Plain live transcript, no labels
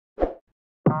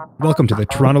Welcome to the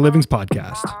Toronto Livings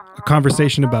Podcast, a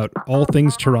conversation about all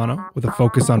things Toronto with a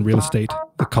focus on real estate,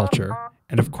 the culture,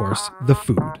 and of course, the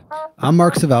food. I'm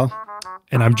Mark Savell.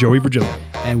 And I'm Joey Virgilio.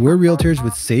 And we're realtors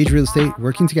with Sage Real Estate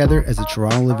working together as a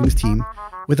Toronto Livings team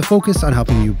with a focus on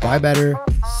helping you buy better,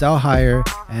 sell higher,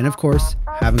 and of course,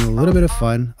 having a little bit of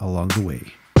fun along the way.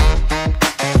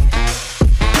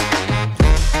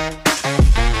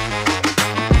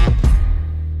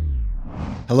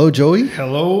 Hello, Joey.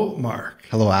 Hello, Mark.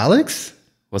 Hello, Alex.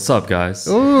 What's up, guys?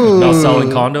 Ooh. Not selling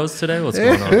condos today? What's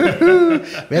going on?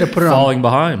 We had to put it Falling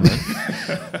behind,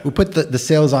 man. We put the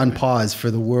sales on pause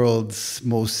for the world's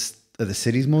most, the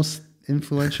city's most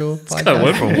influential podcast. I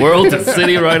went from world to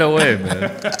city right away,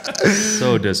 man.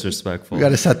 So disrespectful. We got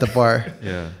to set the bar.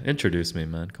 Yeah. Introduce me,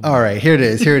 man. Come All on. right, here it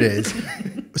is.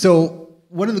 So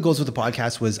one of the goals with the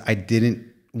podcast was I didn't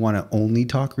want to only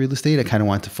talk real estate. I kind of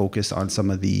wanted to focus on some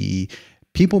of the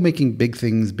people making big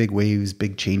things, big waves,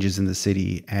 big changes in the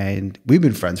city. And we've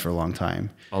been friends for a long time.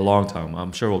 A long time.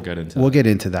 I'm sure we'll get into We'll get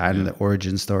into that and the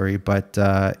origin story. But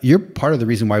you're part of the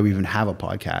reason why we even have a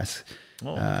podcast.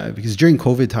 Oh, okay. Because during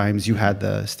COVID times, you had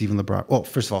the Steven Lebron. Well,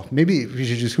 first of all, maybe we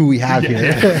should just who we have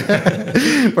here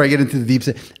before I get into the deep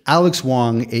set. Alex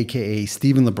Wong, a.k.a.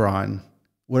 Steven Lebron.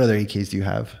 What other AKs do you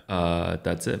have?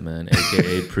 That's it, man.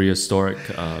 AKA Prehistoric,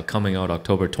 coming out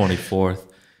October 24th.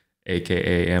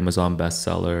 AKA Amazon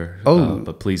bestseller.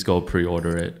 But please go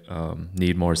pre-order it.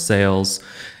 Need more sales.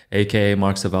 AKA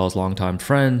Mark Savell's longtime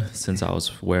friend since I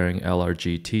was wearing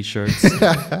LRG t-shirts.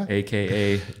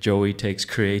 AKA Joey takes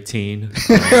creatine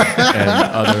and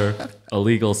other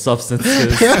illegal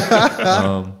substances.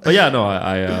 But yeah, no,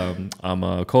 I'm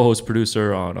a co-host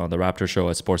producer on the Raptors Show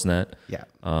at Sportsnet. Yeah.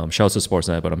 Shouts to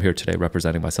Sportsnet, but I'm here today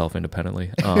representing myself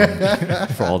independently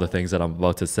for all the things that I'm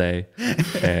about to say.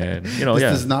 And this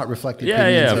does not reflect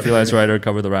the freelance writer,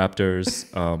 cover the Raptors,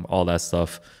 all that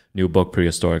stuff. New book,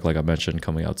 Prehistoric, like I mentioned,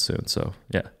 coming out soon. So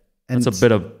yeah, and that's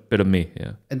a bit of me.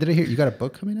 Yeah. And did I hear you got a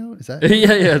book coming out? Is that?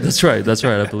 yeah, that's right.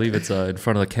 I believe it's in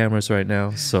front of the cameras right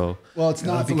now. So well, it's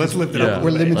not. Let's lift it up.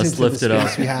 We're limited let's to lift the it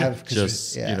space up. we have.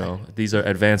 Just these are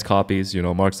advanced copies.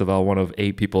 Mark Savell, one of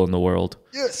 8 people in the world.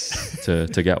 Yes. To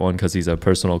get one because he's a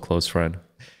personal close friend.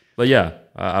 But yeah,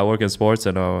 I work in sports,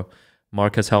 and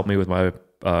Mark has helped me with my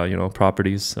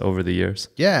properties over the years.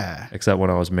 Yeah. Except when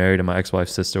I was married and my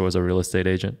ex-wife's sister was a real estate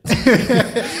agent.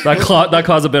 that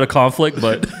caused a bit of conflict,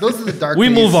 but those are the dark we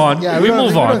days. move on. Yeah, we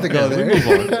move on.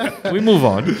 We move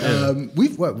on. Yeah.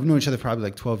 We've known each other probably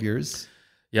like 12 years.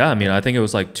 Yeah, I mean, I think it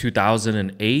was like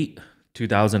 2008,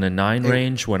 2009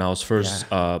 range when I was first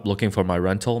looking for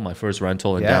my first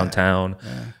rental in downtown.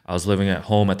 Yeah. I was living at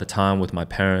home at the time with my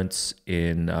parents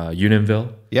in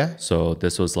Unionville. Yeah. So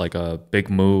this was like a big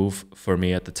move for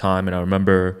me at the time. And I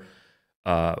remember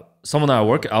someone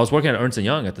that I was working at Ernst &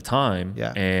 Young at the time.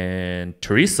 Yeah. And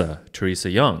Teresa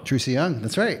Young. Teresa Young,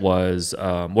 that's right. Was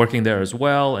working there as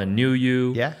well and knew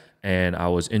you. Yeah. And I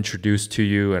was introduced to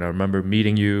you, and I remember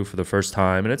meeting you for the first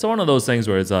time. And it's one of those things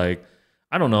where it's like,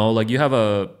 I don't know, like you have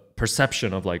a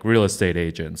perception of like real estate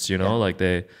agents, like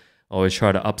they always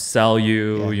try to upsell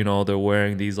you, they're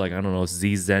wearing these like, I don't know,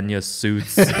 Zenia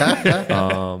suits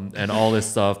and all this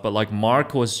stuff. But like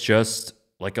Mark was just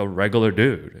like a regular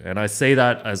dude. And I say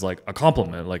that as like a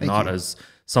compliment, like not as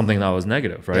something that was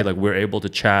negative, right? Yeah. Like we're able to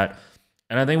chat.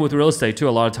 And I think with real estate too,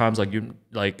 a lot of times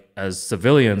like as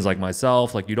civilians like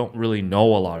myself, like you don't really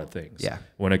know a lot of things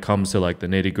when it comes to like the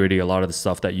nitty gritty, a lot of the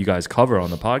stuff that you guys cover on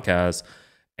the podcast.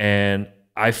 And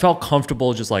I felt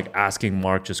comfortable just like asking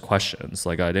Mark just questions.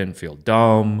 Like I didn't feel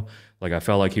dumb. Like I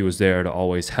felt like he was there to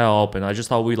always help. And I just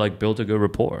thought we like built a good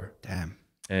rapport. Damn.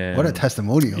 And what a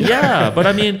testimonial. Yeah. But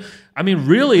I mean,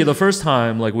 really the first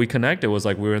time like we connected was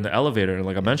like we were in the elevator, and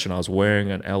like I mentioned, I was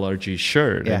wearing an LRG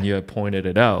shirt and you had pointed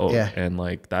it out. Yeah. And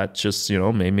like that just,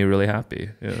 made me really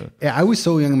happy. Yeah. Yeah. I was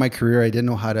so young in my career, I didn't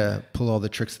know how to pull all the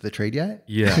tricks of the trade yet.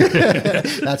 Yeah.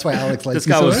 That's why Alex likes this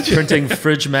guy was printing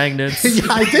fridge magnets. Yeah,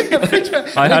 I did have fridge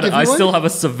magnets. I still have a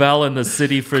Savell in the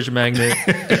City fridge magnet.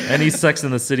 Any Sex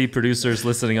in the City producers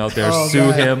listening out there,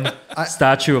 sue him.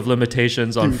 Statute of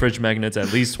limitations on fridge magnets,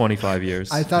 at least 25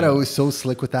 years. I thought I was so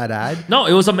slick with that ad. No,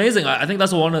 it was amazing. I think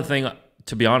that's one of the things,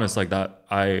 to be honest, like that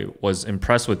I was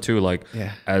impressed with too. Like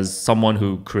as someone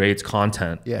who creates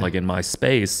content, like in my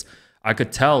space, I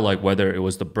could tell like whether it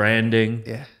was the branding,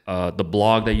 the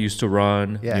blog that you used to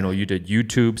run. You did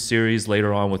YouTube series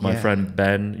later on with my friend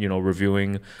Ben,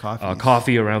 reviewing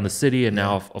coffee around the city, and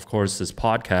now of course this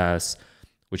podcast,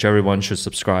 which everyone should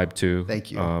subscribe to.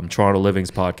 Thank you. Toronto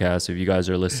Livings Podcast. If you guys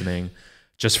are listening,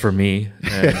 just for me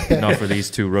and not for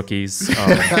these two rookies.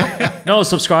 No,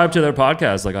 subscribe to their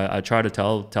podcast. Like I try to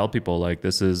tell people like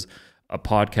this is a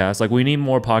podcast. Like we need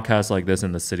more podcasts like this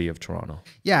in the city of Toronto.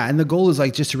 Yeah, and the goal is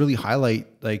like just to really highlight.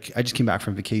 Like I just came back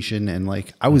from vacation and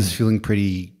like I was feeling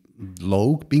pretty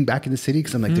low being back in the city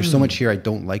because I'm like, there's so much here I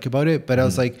don't like about it. But I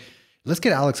was like, let's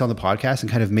get Alex on the podcast and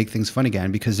kind of make things fun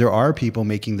again, because there are people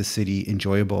making the city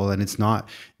enjoyable, and it's not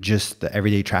just the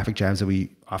everyday traffic jams that we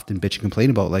often bitch and complain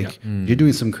about. Like you're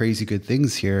doing some crazy good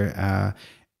things here.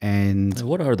 And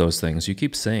what are those things? You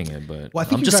keep saying it, but well, I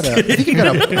think you've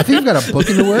got a book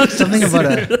in the works. Something about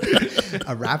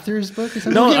a Raptors book or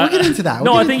something. No, we'll get into that.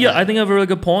 I think you have a really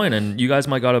good point, and you guys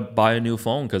might got to buy a new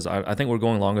phone because I think we're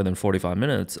going longer than 45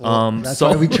 minutes. Well, that's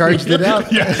why we charged it up.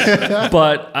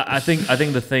 But I think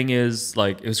the thing is,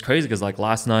 like, it was crazy because like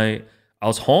last night I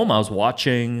was home, I was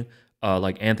watching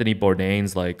like Anthony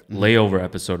Bourdain's like layover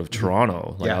episode of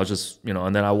Toronto. Like I was just,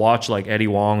 and then I watched like Eddie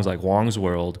Wong's like Wong's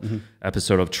World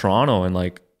episode of Toronto, and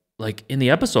like in the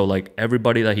episode, like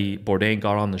everybody that Bourdain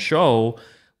got on the show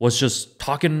was just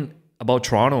talking about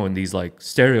Toronto and these like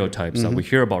stereotypes that we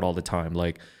hear about all the time.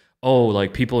 Like, oh,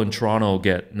 like people in Toronto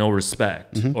get no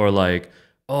respect, or like,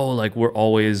 oh, like we're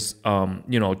always,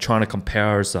 trying to compare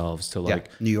ourselves to like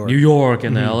New York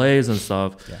and the LAs and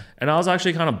stuff. Yeah. And I was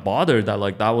actually kind of bothered that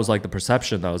like that was like the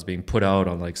perception that was being put out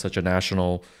on like such a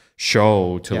national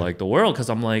show to like the world. Cause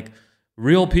I'm like,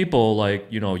 real people like,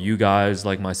 you guys,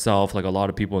 like myself, like a lot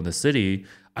of people in the city,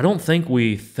 I don't think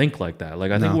we think like that.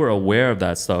 Like I think we're aware of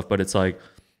that stuff, but it's like,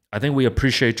 I think we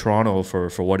appreciate Toronto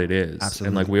for what it is. Absolutely.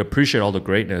 And like we appreciate all the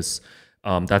greatness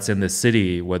that's in this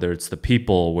city, whether it's the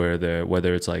people,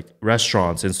 whether it's like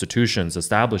restaurants, institutions,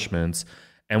 establishments,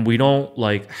 and we don't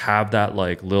like have that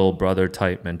like little brother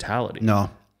type mentality. No,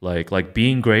 like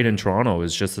being great in Toronto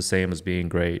is just the same as being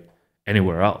great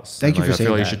anywhere else. Thank you for saying that. I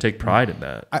feel like you should take pride in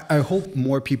that. I hope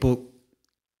more people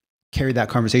carry that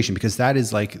conversation, because that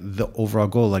is like the overall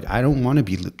goal. Like I don't want to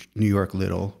be New York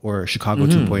little or Chicago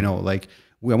 2.0. Like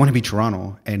I want to be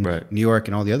Toronto and New York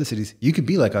and all the other cities. You could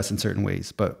be like us in certain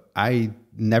ways, but I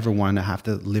never want to have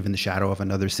to live in the shadow of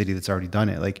another city that's already done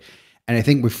it. Like, and I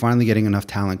think we're finally getting enough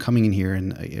talent coming in here,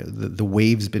 and the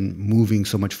wave's been moving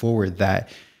so much forward that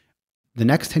the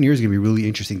next 10 years is going to be really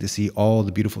interesting to see all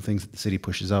the beautiful things that the city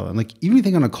pushes out. And like, even you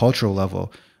think on a cultural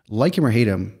level, like him or hate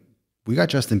him, we got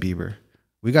Justin Bieber,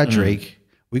 we got Drake,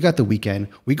 we got The Weeknd,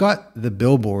 we got the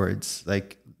billboards,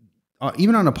 like,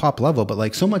 even on a pop level, but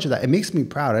like so much of that, it makes me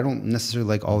proud. I don't necessarily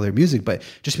like all their music, but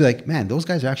just be like, man, those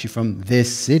guys are actually from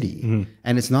this city.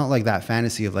 And it's not like that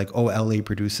fantasy of like, oh, LA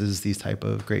produces these type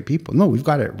of great people. No, we've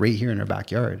got it right here in our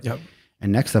backyard. Yep.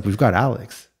 And next up, we've got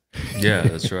Alex. Yeah,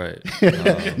 that's right.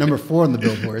 Number 4 on the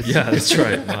billboards. Yeah, that's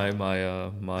right.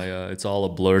 My It's All a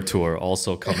Blur tour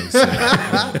also coming soon.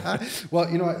 Well,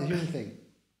 you know what? Here's the thing.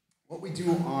 What we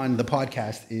do on the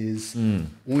podcast is when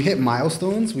we hit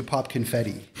milestones, we pop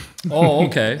confetti. Oh,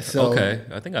 okay. Okay.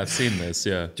 I think I've seen this.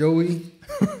 Yeah. Joey,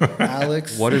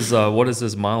 Alex. What is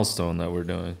this milestone that we're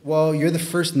doing? Well, you're the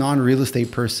first non-real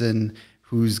estate person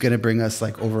who's going to bring us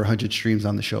like over 100 streams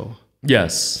on the show.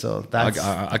 Yes. So that's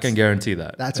I can guarantee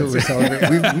that. That's what we're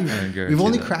celebrating. We've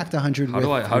only cracked 100.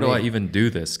 How do I even do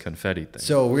this confetti thing?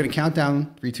 So we're going to count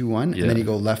down 3, 2, 1, and then you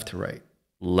go left to right.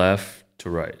 Left to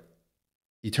right.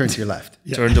 You turn to your left.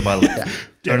 Turn to my left.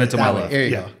 Turn it to my left. There you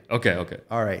go. Okay.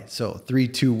 All right. So 3,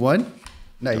 2, 1.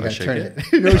 No, you got to turn it.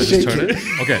 No, shake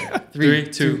it. Okay. 3,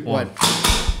 2, 1.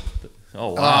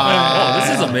 Oh, wow.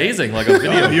 This is amazing. Like a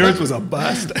video. Yours was a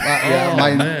bust.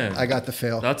 Man. I got the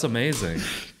fail. That's amazing.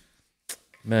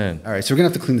 Man. All right. So we're going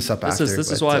to have to clean this up after.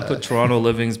 This is why I put Toronto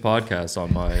Living's podcast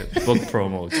on my book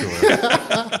promo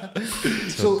tour.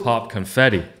 So pop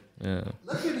confetti. Yeah.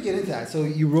 Let's get into that. So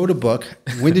you wrote a book.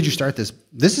 When did you start this?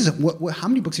 This is how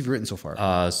many books have you written so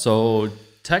far? So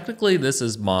technically, this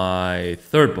is my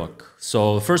 3rd book.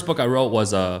 So the first book I wrote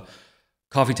was a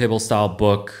coffee table style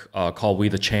book called We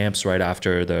the Champs, right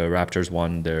after the Raptors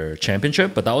won their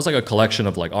championship. But that was like a collection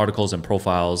of like articles and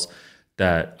profiles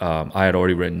that I had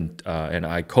already written, and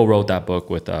I co-wrote that book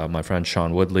with my friend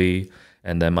Sean Woodley.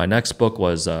 And then my next book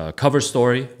was Cover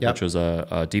Story, which was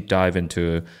a deep dive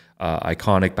into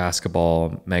iconic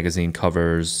basketball magazine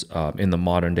covers in the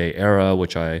modern day era,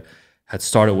 which I had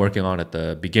started working on at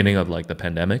the beginning of like the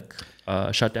pandemic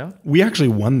shutdown. We actually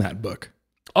won that book.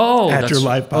 Oh, at your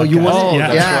live podcast. Oh, you won it?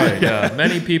 That's right. Yeah.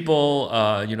 Many people,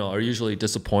 are usually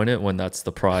disappointed when that's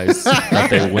the prize that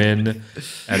they win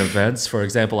at events. For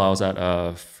example, I was at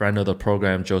a friend of the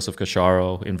program, Joseph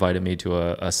Cacharo, invited me to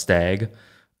a stag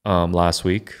last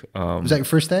week. Was that your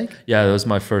first stag? Yeah, it was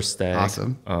my first stag.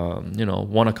 Awesome. You know,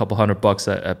 won a couple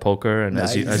 $100 at poker, and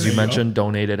Nice. as you mentioned,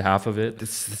 donated half of it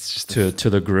It's just to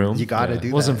the groom. You gotta do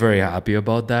that. Wasn't very happy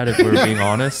about that, if we're being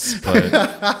honest,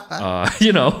 but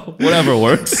you know, whatever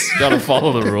works. Gotta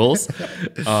follow the rules.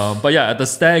 But yeah, at the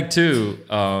stag too,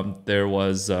 there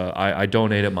was I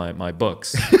donated my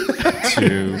books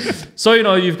to. So you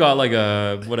know, you've got like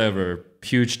a whatever.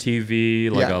 Huge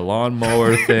TV, like a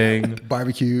lawnmower thing,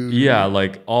 barbecue. Yeah,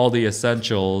 like all the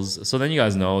essentials. So then you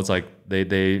guys know it's like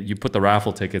you put the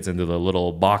raffle tickets into the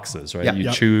little boxes, right?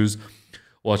 You choose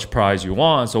which prize you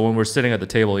want. So when we're sitting at the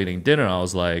table eating dinner, I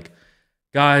was like,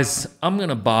 guys, I'm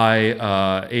gonna buy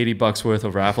 $80 worth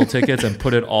of raffle tickets and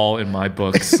put it all in my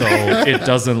book so it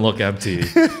doesn't look empty.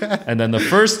 And then the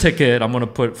first ticket I'm gonna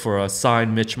put for a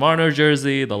signed Mitch Marner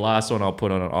jersey. The last one I'll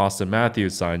put on an Austin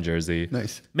Matthews signed jersey.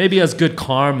 Nice. Maybe as good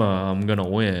karma, I'm gonna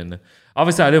win.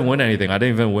 Obviously, I didn't win anything. I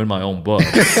didn't even win my own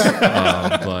books.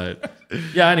 But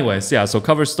yeah, anyways, yeah. So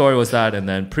cover story was that, and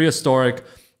then Prehistoric.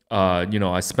 You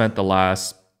know, I spent the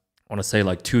last, I want to say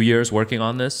like 2 years working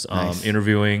on this,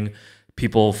 interviewing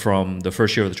people from the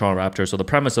first year of the Toronto Raptors. So the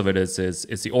premise of it is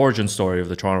it's the origin story of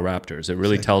the Toronto Raptors. It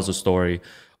really tells the story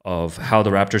of how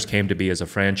the Raptors came to be as a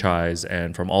franchise,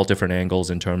 and from all different angles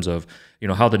in terms of, you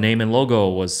know, how the name and logo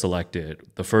was selected,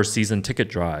 the first season ticket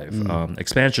drive,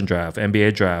 expansion draft,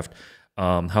 NBA draft,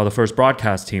 how the first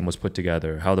broadcast team was put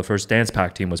together, how the first dance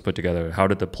pack team was put together, how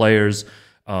did the players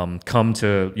come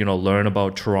to, you know, learn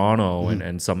about Toronto,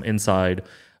 and some inside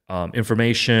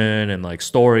information and like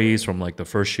stories from like the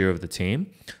first year of the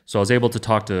team. So I was able to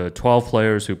talk to 12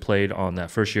 players who played on that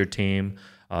first year team.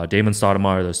 Damon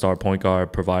Stoudemire, the star point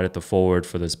guard, provided the foreword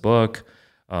for this book.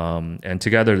 And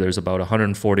together there's about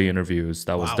 140 interviews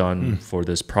that was done for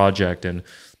this project. And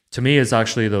to me, it's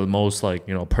actually the most like,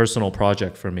 you know, personal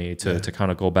project for me to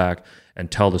kind of go back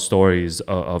and tell the stories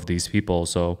of these people.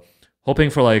 So hoping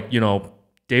for like, you know,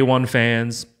 day one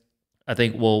fans, I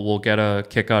think we'll get a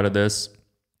kick out of this.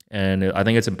 And I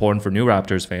think it's important for new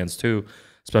Raptors fans too,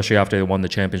 especially after they won the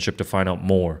championship, to find out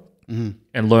more and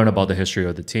learn about the history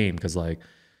of the team. Because like,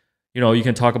 you know, you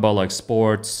can talk about like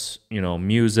sports, you know,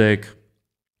 music,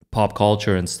 pop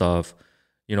culture and stuff.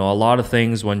 You know, a lot of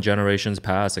things when generations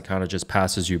pass, it kind of just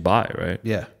passes you by, right?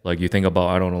 Yeah. Like you think about,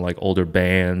 I don't know, like older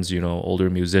bands, you know, older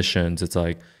musicians. It's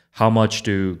like, how much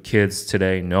do kids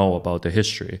today know about the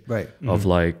history of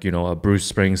like, you know, a Bruce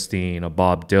Springsteen, a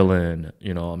Bob Dylan?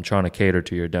 You know, I'm trying to cater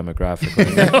to your demographic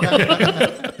right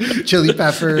now. Chili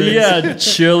Peppers. Yeah,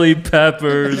 Chili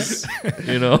Peppers.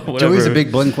 You know, whatever. Joey's a big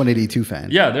Blink 182 fan.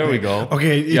 Yeah, there we go.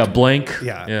 Okay. Yeah, Blink.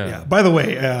 Yeah. By the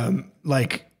way,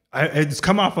 like, it's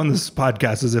come off on this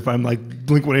podcast as if I'm like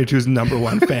Blink 182's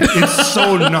 #1 fan. It's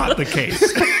so not the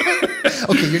case.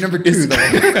 Okay, you're number 2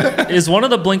 though. Is one of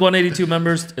the Blink 182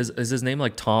 members, is his name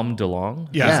like Tom DeLonge?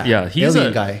 Yeah. He's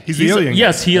alien guy. He's the alien guy.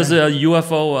 Yes, he is a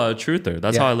UFO truther.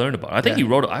 That's how I learned about it. I think he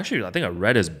wrote, actually, I think I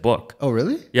read his book. Oh,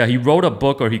 really? Yeah, he wrote a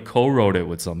book, or he co-wrote it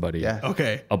with somebody. Yeah.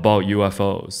 Okay. About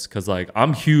UFOs. Because like,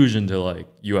 I'm huge into like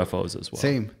UFOs as well.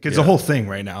 Same. It's a whole thing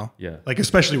right now. Yeah. Like,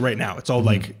 especially right now. It's all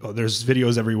like, oh, there's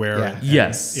videos everywhere. Yeah.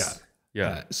 Yes. Yeah.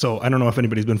 Yeah. So I don't know if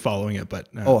anybody's been following it, but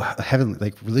heavenly,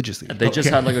 like religiously. They just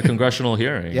had like a congressional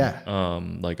hearing. Yeah.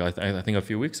 Like I think a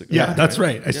few weeks ago. Yeah, that's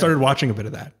right. I started watching a bit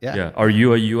of that. Yeah. Yeah. Are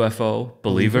you a UFO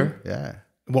believer? Yeah.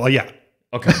 Well, yeah.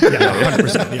 Okay. Yeah,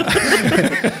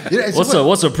 100%. Yeah.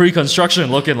 What's a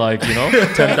pre-construction looking like? You know,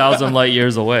 10,000 light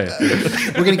years away.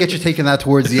 We're gonna get you taking that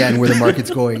towards the end where the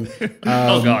market's going.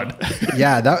 Oh God.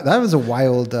 Yeah, that was a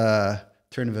wild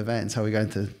turn of events. How we got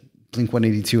into Blink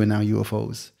 182 and now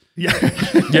UFOs. Yeah.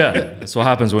 Yeah, that's what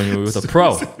happens when you're with a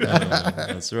pro.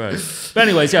 That's right. But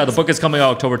anyways, yeah, the book is coming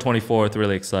out October 24th.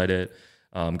 Really excited.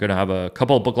 I'm going to have a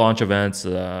couple of book launch events.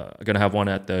 I'm going to have one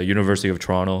at the University of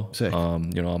Toronto. Sick.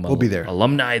 You know, We'll be there.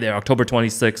 Alumni there, October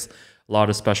 26th. A lot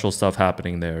of special stuff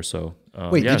happening there. So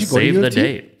Wait, yeah, did you go save to the UT?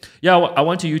 date. Yeah, I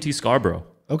went to UT Scarborough.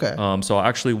 Okay. So I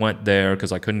actually went there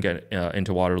because I couldn't get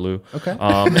into Waterloo. Okay.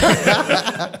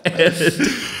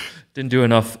 Didn't do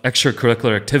enough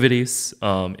extracurricular activities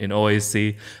in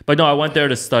OAC. But no, I went there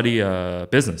to study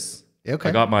business. Okay.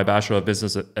 I got my Bachelor of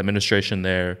Business Administration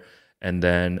there, and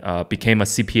then became a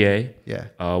CPA.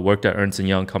 Yeah. Worked at Ernst &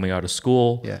 Young coming out of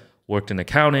school. Yeah. Worked in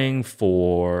accounting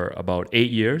for about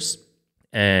 8 years.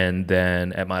 And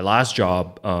then at my last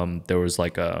job, there was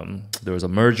a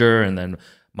merger, and then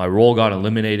my role got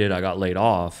eliminated. I got laid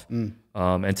off.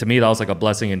 And to me, that was like a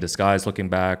blessing in disguise looking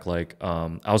back. Like,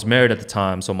 I was married at the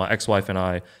time, so my ex-wife and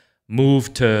I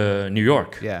moved to New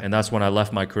York. Yeah. And that's when I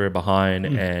left my career behind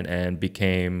and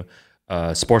became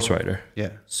a sports writer.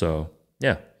 Yeah. So,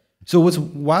 yeah. So what's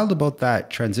wild about that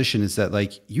transition is that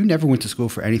like you never went to school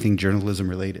for anything journalism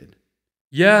related.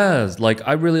 Yeah, like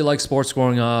I really like sports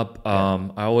growing up.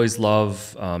 I always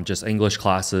love just English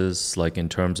classes, like in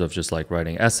terms of just like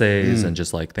writing essays and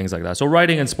just like things like that. So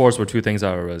writing and sports were two things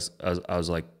I was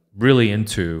like really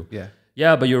into.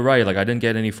 Yeah, but you're right. Like I didn't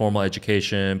get any formal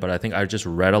education, but I think I just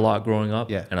read a lot growing up.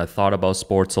 And I thought about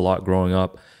sports a lot growing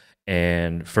up.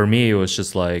 And for me, it was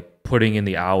just like putting in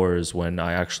the hours when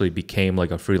I actually became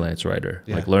like a freelance writer,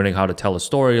 like learning how to tell a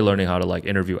story, learning how to like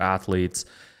interview athletes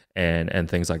and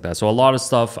things like that. So a lot of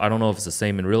stuff, I don't know if it's the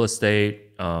same in real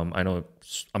estate. I'm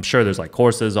sure there's like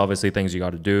courses, obviously things you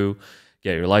got to do,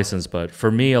 get your license. But for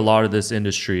me, a lot of this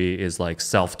industry is like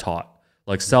self-taught,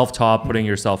 putting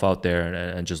yourself out there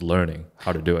and just learning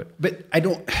how to do it. But I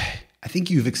think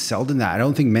you've excelled in that. I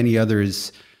don't think many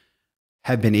others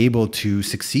have been able to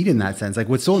succeed in that sense. Like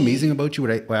what's so amazing about you,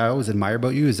 what I always admire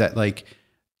about you is that like,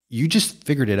 you just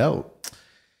figured it out.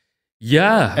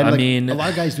 Yeah, and I like, mean, a lot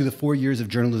of guys do the 4 years of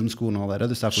journalism school and all that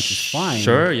other stuff, which is fine.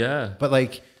 Sure, yeah. But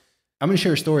like, I'm going to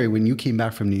share a story when you came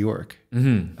back from New York,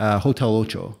 Hotel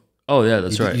Ocho. Oh yeah,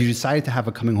 that's right. You decided to have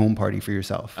a coming home party for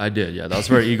yourself. I did, yeah. That was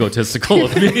very egotistical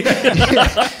of me.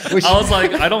 I was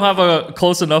like, I don't have a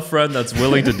close enough friend that's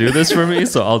willing to do this for me,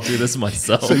 so I'll do this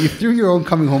myself. So you threw your own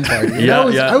coming home party. Yeah.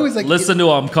 I was like, listen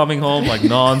to I'm coming home like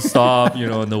nonstop, you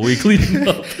know, in the week leading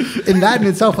up. And that in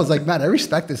itself, I was like, man, I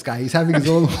respect this guy. He's having his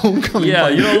own homecoming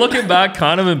party. You know, looking back,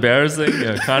 kind of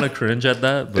embarrassing. Kind of cringe at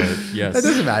that, but yes. That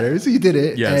doesn't matter. So you did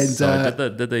it. Yes, and, so I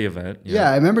did the event. Yeah,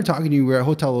 I remember talking to you. We were at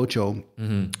Hotel Ocho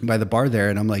by the bar there,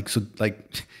 and I'm like, so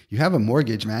like, you have a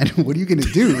mortgage, man. What are you going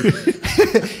to do?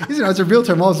 You know, as a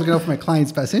realtor, I'm always looking out for my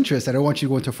client's best interest. I don't want you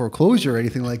to go into foreclosure or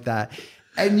anything like that.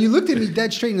 And you looked at me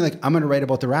dead straight and you're like, I'm going to write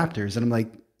about the Raptors. And I'm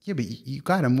like, yeah, but you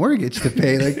got a mortgage to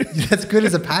pay. Like that's good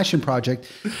as a passion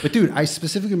project. But dude, I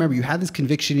specifically remember you had this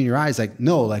conviction in your eyes, like,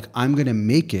 no, like I'm going to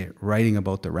make it writing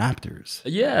about the Raptors.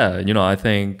 Yeah. You know, I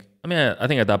think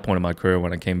at that point in my career,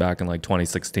 when I came back in like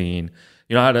 2016,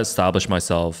 you know, I had to establish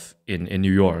myself in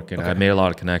New York and I made a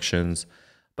lot of connections.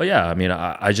 But yeah, I mean,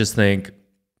 I just think,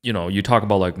 you know, you talk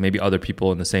about like maybe other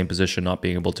people in the same position not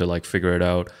being able to like figure it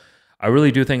out. I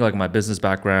really do think like my business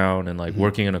background and like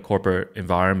working in a corporate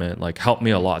environment like helped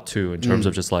me a lot too in terms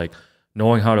of just like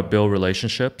knowing how to build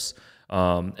relationships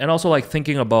and also like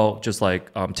thinking about just like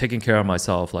taking care of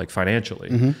myself like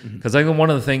financially. Because I think one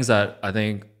of the things that I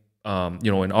think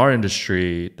you know, in our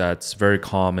industry that's very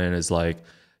common is like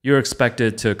you're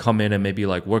expected to come in and maybe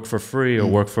like work for free or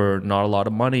work for not a lot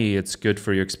of money. It's good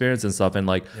for your experience and stuff. And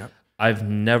like I've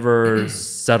never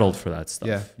settled for that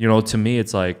stuff. You know, to me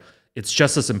it's like it's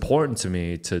just as important to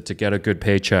me to get a good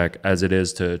paycheck as it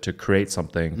is to create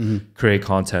something, create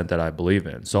content that I believe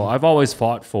in. So I've always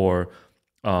fought for,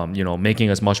 you know, making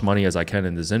as much money as I can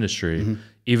in this industry,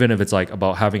 even if it's like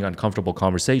about having uncomfortable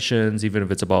conversations, even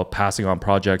if it's about passing on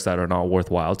projects that are not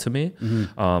worthwhile to me.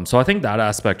 So I think that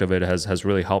aspect of it has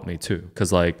really helped me too.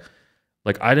 Cause like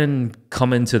I didn't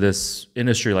come into this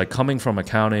industry, like coming from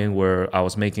accounting where I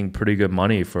was making pretty good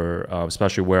money for,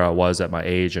 especially where I was at my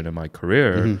age and in my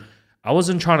career. I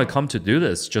wasn't trying to come to do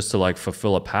this just to like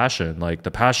fulfill a passion. Like the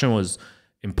passion was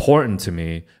important to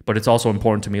me, but it's also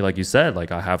important to me, like you said,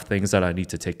 like I have things that I need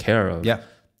to take care of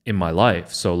in my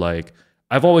life. So like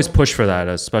I've always pushed for that,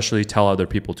 especially tell other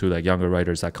people too, like younger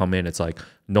writers that come in, it's like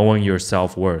knowing your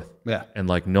self-worth and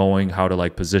like knowing how to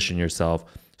like position yourself.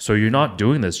 So you're not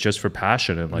doing this just for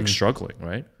passion and like struggling,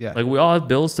 right? Like we all have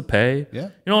bills to pay.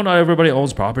 You know, not everybody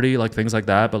owns property, like things like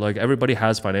that, but like everybody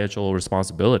has financial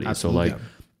responsibility. Absolutely. So like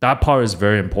that part is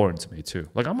very important to me too.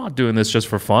 Like I'm not doing this just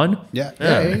for fun.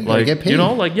 Like get paid. You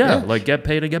know, like like get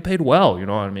paid and get paid well. You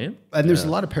know what I mean? And there's a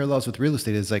lot of parallels with real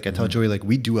estate. Is like I tell Joey, like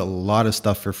we do a lot of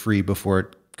stuff for free before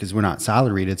because we're not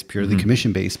salaried. It's purely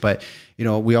commission based. But you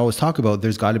know, we always talk about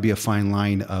there's got to be a fine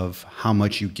line of how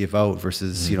much you give out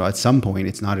versus you know at some point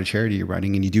it's not a charity you're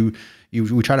running, and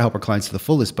we try to help our clients to the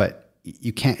fullest, but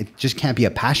you can't. It just can't be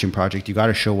a passion project. You got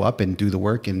to show up and do the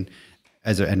work, and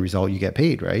as an end result, you get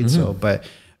paid, right? So, but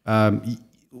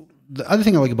the other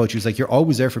thing I like about you is like you're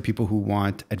always there for people who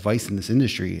want advice in this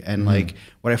industry. And like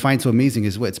what I find so amazing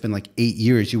is it's been like 8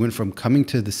 years. You went from coming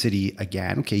to the city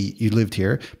again. Okay, you lived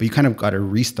here, but you kind of got a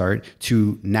restart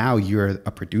to now you're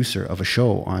a producer of a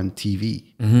show on TV.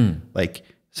 Like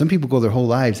some people go their whole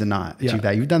lives and not achieve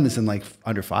that. You've done this in like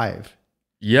under 5.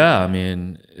 Yeah, I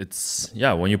mean, it's,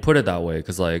 when you put it that way,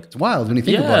 because like... It's wild when you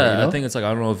think about it, you know? I think it's like, I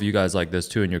don't know if you guys like this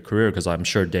too in your career, because I'm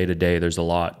sure day to day, there's a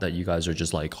lot that you guys are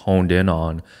just like honed in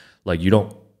on. Like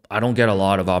I don't get a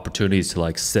lot of opportunities to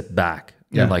like sit back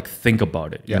and like think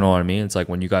about it. You know what I mean? It's like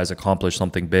when you guys accomplish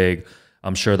something big,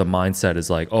 I'm sure the mindset is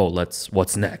like, oh,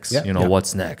 what's next? You know,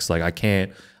 what's next? Like I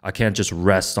can't just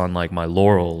rest on like my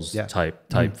laurels type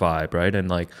vibe, right? And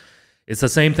like it's the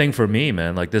same thing for me,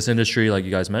 man. Like this industry, like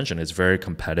you guys mentioned, is very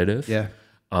competitive. Yeah.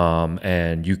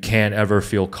 And you can't ever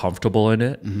feel comfortable in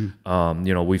it. You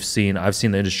know, I've seen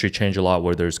the industry change a lot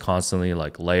where there's constantly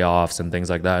like layoffs and things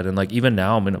like that. And like even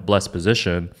now I'm in a blessed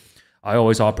position. I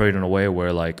always operate in a way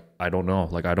where like I don't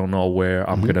know where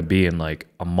I'm gonna be in like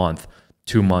a month,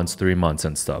 2 months, 3 months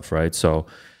and stuff, right? So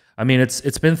I mean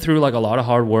it's been through like a lot of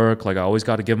hard work. Like I always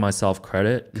got to give myself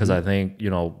credit because I think, you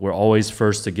know, we're always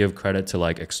first to give credit to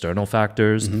like external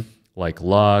factors, like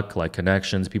luck, like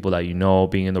connections, people that you know,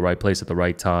 being in the right place at the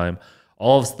right time.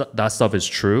 All of that stuff is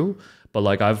true. But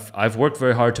like I've worked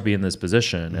very hard to be in this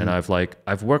position, and I've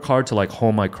worked hard to like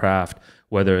hone my craft,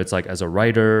 whether it's like as a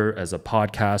writer, as a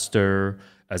podcaster,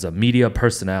 as a media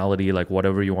personality, like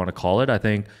whatever you want to call it. I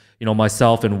think, you know,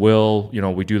 myself and Will, you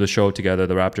know, we do the show together,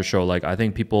 the Raptors Show. Like I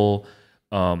think people,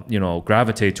 you know,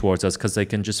 gravitate towards us because they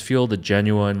can just feel the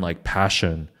genuine like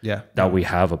passion that we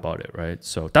have about it, right?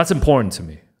 So that's important to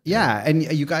me. Yeah, and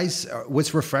you guys,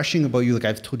 what's refreshing about you, like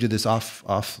I've told you this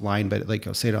offline, but like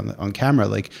I'll say it on camera,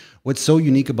 like what's so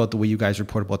unique about the way you guys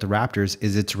report about the Raptors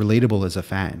is it's relatable as a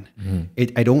fan.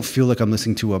 I don't feel like I'm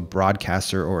listening to a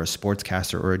broadcaster or a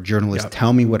sportscaster or a journalist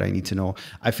tell me what I need to know.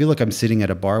 I feel like I'm sitting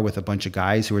at a bar with a bunch of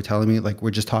guys who are telling me like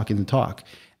we're just talking the talk.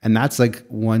 And that's like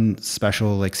one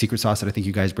special like secret sauce that I think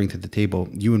you guys bring to the table.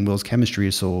 You and Will's chemistry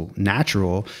is so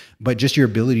natural, but just your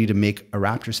ability to make a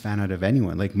Raptors fan out of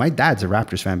anyone. Like my dad's a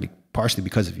Raptors fan partially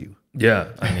because of you. Yeah.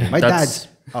 I mean, my dad's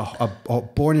a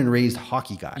born and raised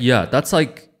hockey guy. Yeah. That's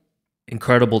like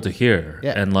incredible to hear.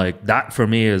 Yeah. And like that for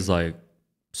me is like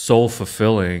so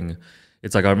fulfilling.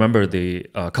 It's like I remember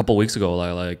a couple weeks ago,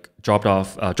 I like dropped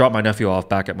my nephew off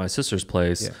back at my sister's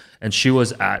place, and she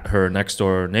was at her next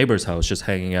door neighbor's house just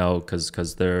hanging out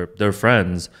because they're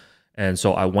friends. And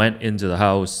so I went into the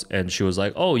house, and she was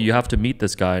like, "Oh, you have to meet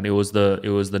this guy." And it was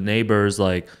the neighbor's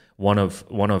like one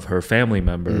of her family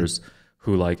members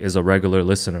who like is a regular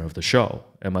listener of the show.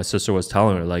 And my sister was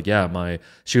telling her like, yeah, my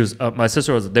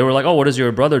sister was. They were like, "Oh, what does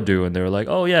your brother do?" And they were like,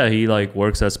 "Oh yeah, he like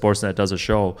works at Sportsnet, does a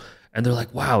show." And they're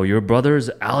like, "Wow, your brother's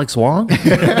Alex Wong?"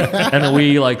 And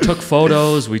we like took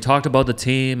photos, we talked about the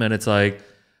team, and it's like,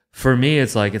 for me,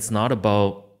 it's like, it's not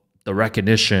about the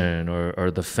recognition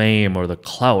or the fame or the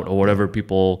clout or whatever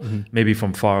people maybe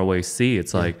from far away see.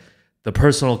 It's like the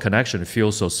personal connection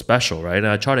feels so special, right? And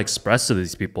I try to express to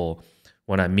these people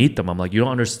when I meet them, I'm like, you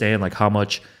don't understand like how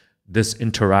much this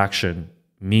interaction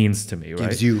means to me, right?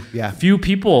 Gives you, Few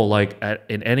people like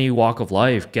in any walk of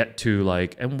life get to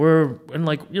like,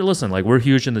 listen, like we're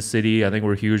huge in the city. I think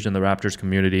we're huge in the Raptors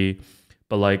community,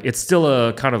 but like it's still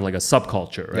a kind of like a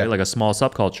subculture, right? Like a small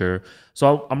subculture.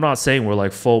 So I'm not saying we're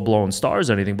like full blown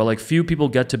stars or anything, but like few people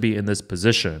get to be in this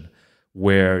position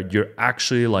where you're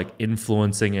actually like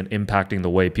influencing and impacting the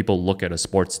way people look at a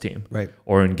sports team, right?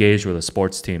 Or engage with a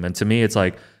sports team. And to me, it's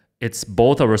like, it's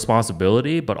both a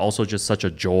responsibility, but also just such a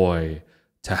joy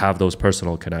to have those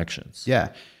personal connections. Yeah.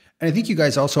 And I think you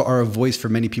guys also are a voice for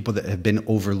many people that have been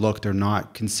overlooked or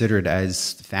not considered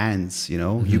as fans, you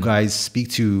know? You guys speak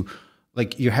to,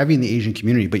 like, you're heavy in the Asian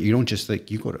community, but you don't just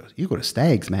like, you go to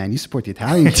Stags, man. You support the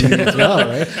Italian team as well,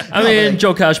 right? I mean,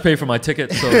 Joe Cash paid for my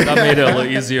ticket, so that made it a little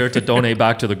easier to donate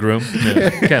back to the groom.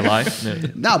 Can't lie.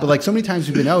 No, but like so many times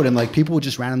we've been out and like people will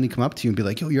just randomly come up to you and be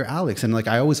like, "Yo, you're Alex." And like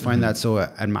I always find that so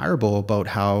admirable about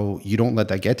how you don't let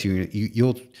that get to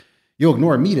you. You'll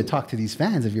ignore me to talk to these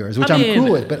fans of yours, which I'm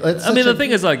cool with. But the thing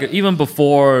is, like, even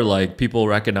before like people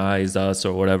recognized us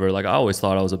or whatever, like I always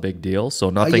thought I was a big deal,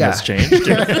 so nothing has changed.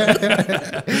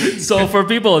 So for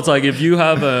people, it's like if you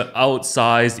have an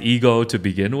outsized ego to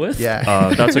begin with,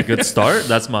 that's a good start.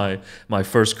 That's my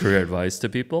first career advice to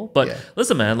people. But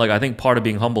listen, man, like I think part of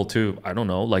being humble too, I don't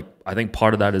know, like I think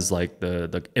part of that is like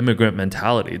the immigrant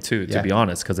mentality too, to be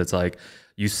honest, because it's like,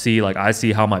 you see, like I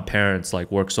see how my parents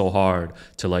like work so hard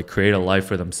to like create a life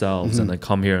for themselves and then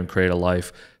come here and create a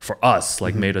life for us,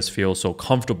 like made us feel so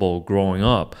comfortable growing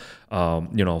up,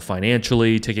 you know,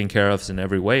 financially taking care of us in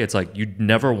every way. It's like you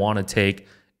never want to take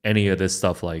any of this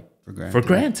stuff like for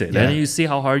granted. And you see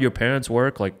how hard your parents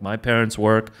work, like my parents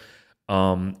work,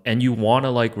 and you want to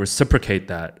like reciprocate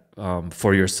that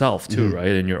for yourself too,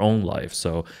 right? In your own life.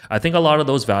 So I think a lot of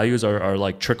those values are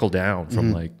like trickle down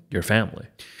from like your family.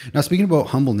 Now, speaking about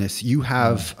humbleness, you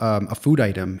have a food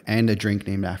item and a drink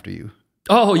named after you.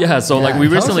 Oh yeah. So like we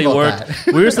recently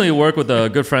worked with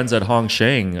good friends at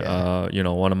Shing, you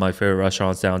know, one of my favorite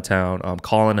restaurants downtown.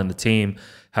 Colin and the team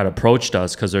had approached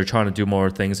us because they're trying to do more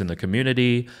things in the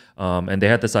community. And they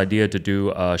had this idea to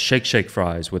do shake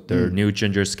fries with their new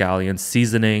ginger scallion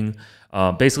seasoning.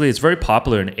 Basically, it's very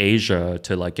popular in Asia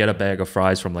to like get a bag of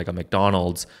fries from like a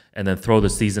McDonald's and then throw the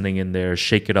seasoning in there,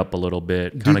 shake it up a little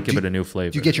bit, kind of give it a new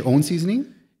flavor. Do you get your own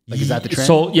seasoning? Like, is that the trend?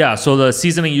 So yeah, so the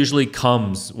seasoning usually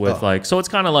comes with like, so it's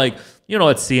kind of like, you know,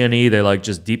 at CNE they like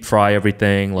just deep fry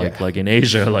everything. Like in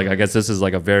Asia, like I guess this is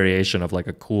like a variation of like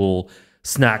a cool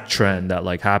snack trend that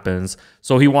like happens.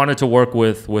 So he wanted to work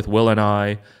with Will and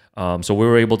I. So we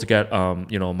were able to get,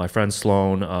 you know, my friend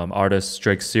Sloan, artist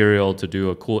Drake Cereal, to do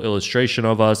a cool illustration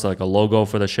of us, like a logo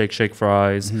for the shake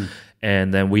fries.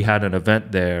 And then we had an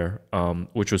event there,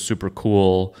 which was super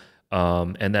cool.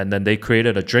 And then they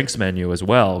created a drinks menu as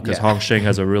well, because Hong Shing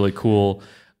has a really cool,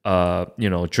 you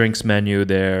know, drinks menu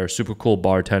there, super cool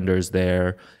bartenders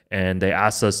there. And they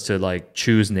asked us to like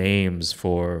choose names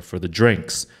for the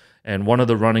drinks. And one of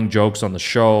the running jokes on the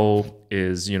show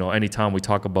is, you know, anytime we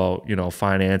talk about, you know,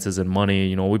 finances and money,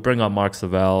 you know, we bring up Mark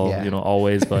Savell, you know,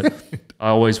 always, but I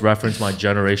always reference my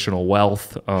generational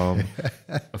wealth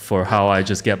for how I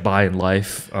just get by in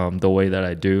life the way that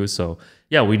I do. So,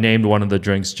 yeah, we named one of the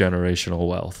drinks Generational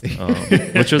Wealth,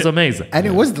 which was amazing. And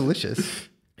it was delicious.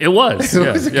 It was. It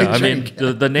was a good I drink.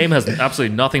 mean, the name has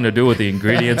absolutely nothing to do with the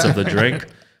ingredients of the drink.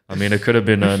 I mean, it could have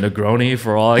been a Negroni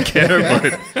for all I care,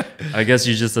 but I guess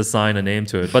you just assign a name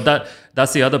to it. But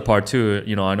that's the other part too.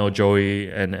 You know, I know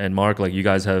Joey and Mark, like you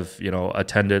guys have, you know,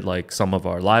 attended like some of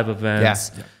our live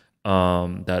events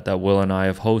that Will and I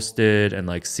have hosted, and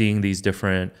like seeing these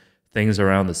different things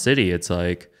around the city. It's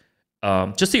like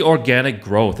just the organic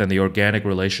growth and the organic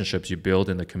relationships you build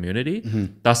in the community.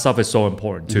 That stuff is so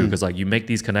important too, because like you make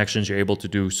these connections, you're able to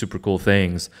do super cool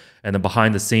things, and then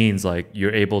behind the scenes, like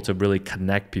you're able to really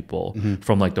connect people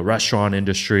from like the restaurant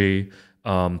industry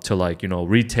to like, you know,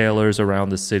 retailers around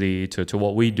the city to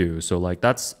what we do. So like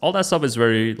that's all that stuff is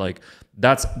very like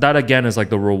that again is like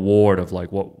the reward of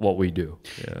like what we do.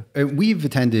 And we've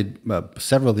attended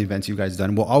several of the events you guys have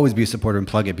done. We'll always be a supporter and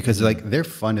plug it because like they're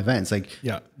fun events. Like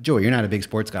Joey, you're not a big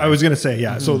sports guy. I was gonna say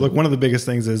So look, one of the biggest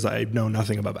things is I know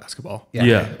nothing about basketball.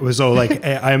 So like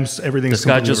everything's this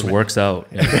guy just works out.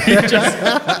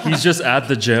 He's just at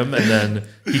the gym and then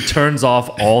he turns off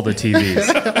all the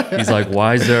TVs. He's like,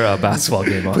 why is there a basketball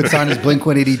game on? Puts on his Blink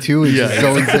 182 and just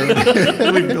so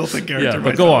insane. We built a character.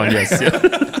 But go on,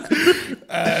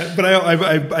 but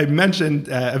I've mentioned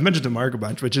to Mark a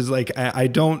bunch, which is like I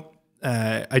don't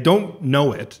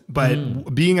know it,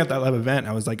 but being at that live event,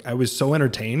 I was so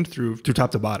entertained through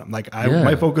top to bottom. Like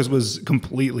my focus was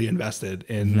completely invested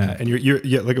in, and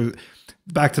you're like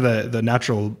back to the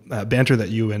natural banter that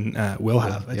you and Will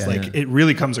have. It's it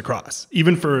really comes across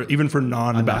even for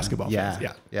non-basketball fans.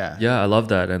 I love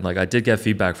that. And like I did get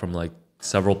feedback from like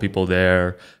several people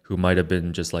there who might have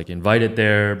been just like invited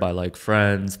there by like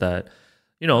friends that,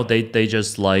 you know, they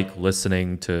just like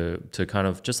listening to kind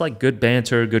of just like good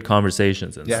banter, good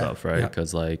conversations and stuff, right?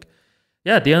 Because like,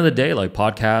 at the end of the day, like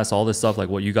podcasts, all this stuff, like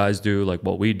what you guys do, like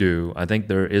what we do, I think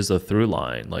there is a through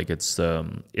line. Like it's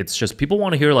just people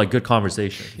want to hear like good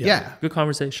conversation. Good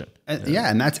conversation. And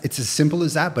and it's as simple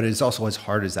as that, but it's also as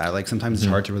hard as that. Like sometimes it's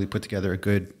hard to really put together a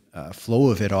good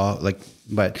flow of it all. Like,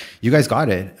 but you guys got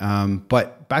it.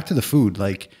 But back to the food,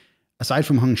 like aside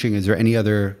from Hong Shing, is there any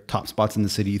other top spots in the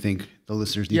city you think the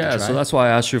listeners need to try? So that's why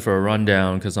I asked you for a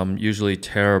rundown, because I'm usually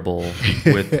terrible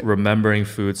with remembering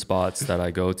food spots that I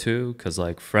go to, because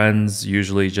like friends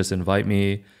usually just invite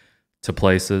me to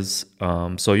places.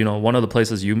 So, you know, one of the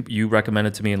places you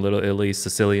recommended to me in Little Italy,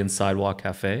 Sicilian Sidewalk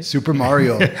Cafe. Super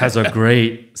Mario. Has a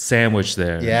great sandwich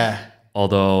there.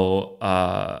 Although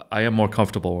I am more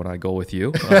comfortable when I go with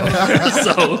you.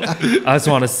 So I just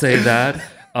want to say that.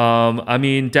 I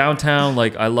mean, downtown,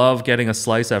 like I love getting a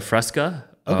slice at Fresca.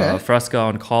 Fresca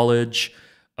on College.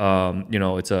 You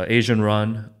know, it's an Asian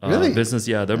run business.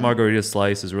 Their margarita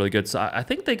slice is really good. So I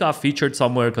think they got featured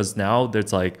somewhere because now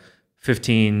there's like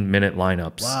 15-minute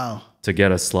lineups to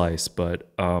get a slice.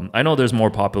 But I know there's more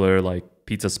popular like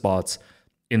pizza spots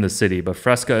in the city, but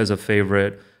Fresca is a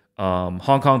favorite. Hong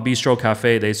Kong Bistro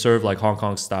Cafe, they serve like Hong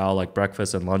Kong style like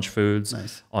breakfast and lunch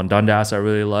foods. On Dundas, I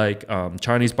really like.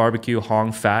 Chinese barbecue,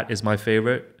 Hong Fat is my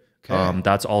favorite.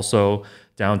 That's also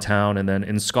downtown. And then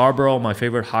in Scarborough, my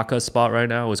favorite Hakka spot right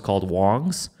now is called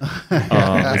Wong's.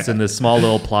 It's in this small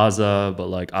little plaza, but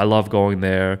like I love going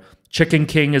there. Chicken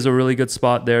King is a really good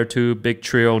spot there too. Big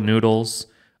Trio Noodles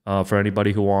for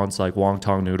anybody who wants like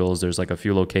wonton noodles. There's like a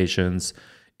few locations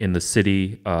in the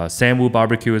city. Woo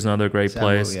BBQ is another great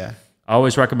place. I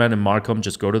always recommend in Markham,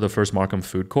 just go to the First Markham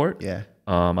food court.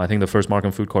 I think the First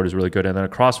Markham food court is really good. And then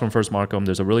across from First Markham,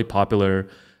 there's a really popular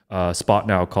spot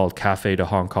now called Cafe de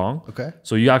Hong Kong. Okay.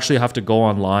 So you actually have to go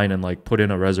online and like put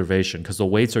in a reservation because the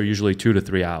waits are usually 2 to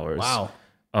 3 hours. Wow.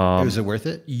 Is it worth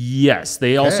it? Yes.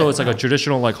 They also, it's like a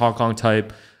traditional like Hong Kong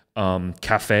type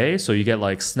cafe. So you get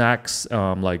like snacks,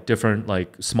 like different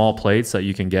like small plates that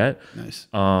you can get. Nice.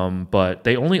 But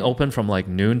they only open from like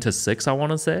noon to 6, I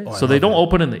want to say. So they don't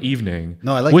open in the evening.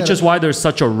 No, I like which that. is why there's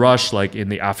such a rush like in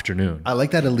the afternoon. I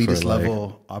like that elitist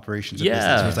level operations. Of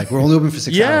Yeah. business. It's like we're only open for 6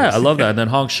 hours. Yeah, I love that. And then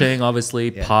Hong Shing,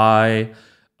 obviously, pie,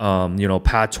 you know,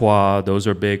 patois, those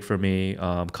are big for me.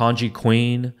 Congee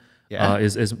Queen.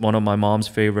 Is one of my mom's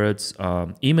favorites.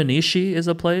 Imanishi is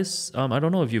a place. I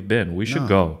don't know if you've been. We should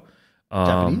go.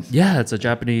 Japanese? Yeah, it's a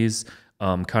Japanese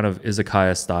kind of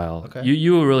izakaya style. Okay.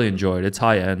 You will really enjoy it. It's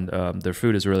high end. Their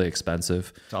food is really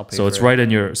expensive. So it's right in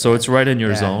your zone.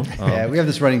 Yeah, we have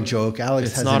this running joke.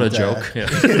 Alex, it's not a joke. Yeah,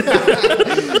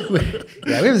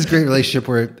 we have this great relationship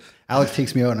where Alex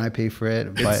takes me out and I pay for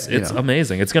it. But it's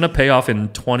amazing. It's gonna pay off in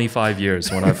 25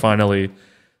 years when I finally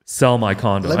sell my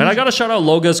condo. And I got to shout out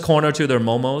Loga's Corner to their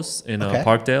momos in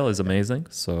Parkdale is amazing.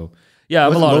 So yeah, I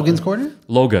have a lot Logan's Corner?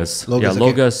 Loga's. Yeah,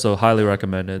 Loga's, so highly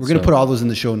recommended. We're going to put all those in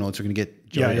the show notes. We're going to get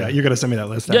Joey. Yeah, you're going to send me that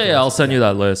list. Yeah, I'll send you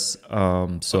that list.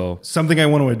 So something I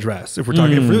want to address if we're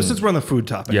talking since we're on the food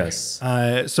topic. Yes.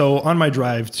 So on my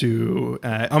drive here,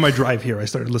 I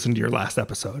started listening to your last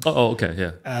episode. Oh, okay,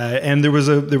 yeah. And there was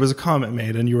a comment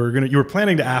made, and you were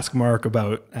planning to ask Mark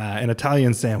about an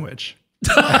Italian sandwich.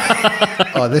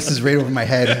 Oh, this is right over my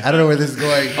head. I don't know where this is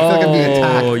going. I feel like I'm being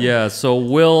attacked. Oh, yeah. So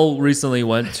Will recently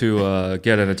went to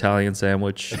get an Italian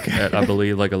sandwich at, I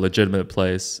believe, like a legitimate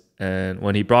place. And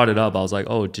when he brought it up, I was like,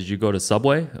 "Oh, did you go to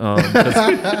Subway?"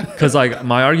 Because like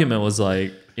my argument was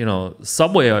like, you know,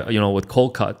 Subway, you know, with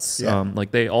cold cuts,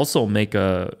 like they also make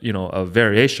a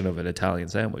variation of an Italian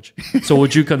sandwich. So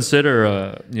would you consider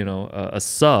a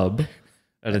sub,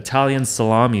 an Italian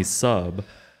salami sub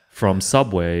from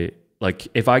Subway? Like,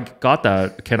 if I got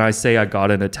that, can I say I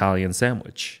got an Italian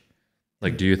sandwich?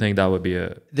 Like, do you think that would be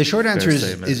a The short answer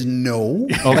is no.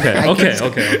 Okay.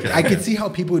 I could see how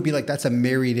people would be like, that's a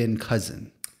married-in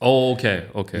cousin. Oh, okay.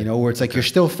 You know, where it's like you're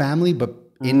still family, but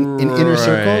in inner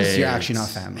circles, you're actually not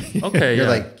family. Okay, you're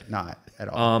like not at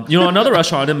all. You know, another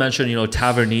restaurant I didn't mention, you know,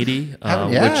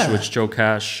 Taverniti, which Joe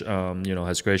Cash,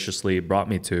 has graciously brought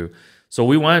me to. So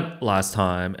we went last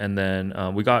time, and then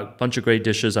we got a bunch of great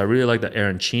dishes. I really like the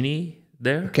arancini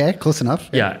there. Okay, close enough.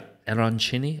 Yeah,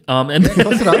 arancini. And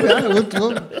close enough.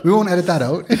 Yeah, we won't edit that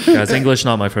out. Guys, English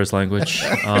not my first language.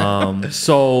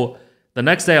 So the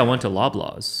next day I went to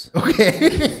Loblaws.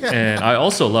 Okay. And I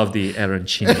also love the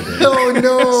arancini there. Oh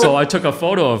no. So I took a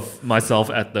photo of myself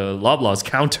at the Loblaws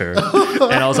counter,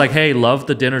 and I was like, "Hey, loved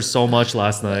the dinner so much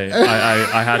last night.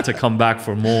 I had to come back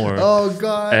for more." Oh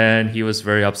god. And he was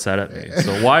very upset at me.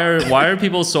 So why are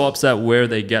people so upset where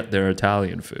they get their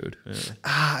Italian food? Yeah.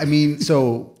 I mean,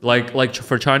 so like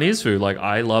for Chinese food, like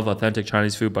I love authentic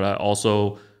Chinese food, but I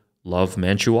also love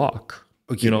Manchukuo.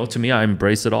 Okay. You know, to me, I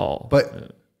embrace it all.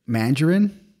 But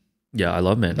Mandarin? Yeah, I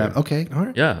love Mandarin. Okay, all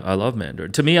right. Yeah, I love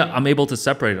Mandarin. To me, I'm able to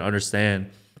separate and understand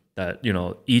that, you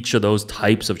know, each of those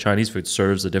types of Chinese food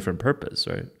serves a different purpose,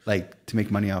 right? Like to make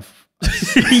money off.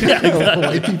 Yeah,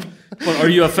 exactly. But are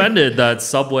you offended that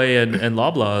Subway and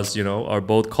Loblaws, you know, are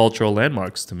both cultural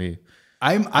landmarks to me?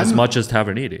 As much as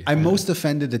Taverniti. I'm most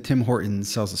offended that Tim Hortons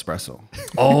sells espresso.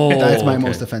 Oh, that's my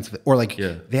most offensive. Or like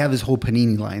they have this whole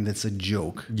panini line that's a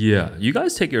joke. Yeah, you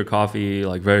guys take your coffee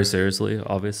like very seriously,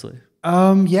 obviously.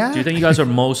 Yeah. Do you think you guys are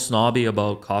most snobby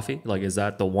about coffee? Like, is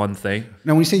that the one thing?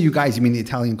 Now, when you say you guys, you mean the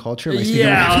Italian culture?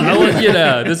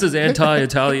 Yeah, this is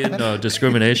anti-Italian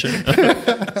discrimination.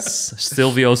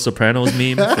 Silvio Soprano's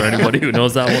meme for anybody who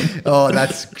knows that one. Oh,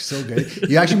 that's so good.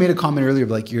 You actually made a comment earlier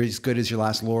of like, you're as good as your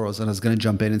last laurels. And I was going to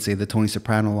jump in and say the Tony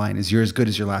Soprano line is you're as good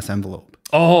as your last envelope.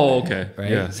 Oh, okay. Right?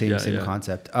 Yeah, same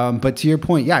concept. But to your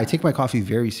point, yeah, I take my coffee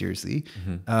very seriously.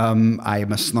 I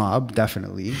am a snob,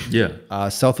 definitely. Yeah.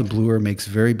 South of Bloor makes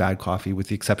very bad coffee with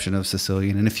the exception of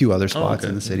Sicilian and a few other spots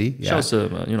in the city. Yeah. Shouts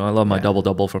to, I love my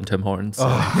double from Tim Hortons. So.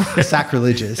 Oh,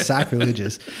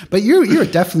 sacrilegious. But you're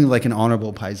definitely like an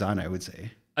honorable paisan, I would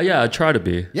say. Yeah, I try to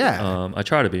be. Yeah. I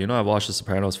try to be. You know, I've watched The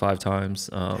Sopranos 5 times.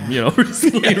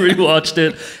 Recently rewatched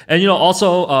it. And,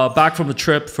 also back from the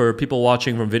trip for people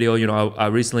watching from video, I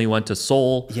recently went to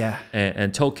Seoul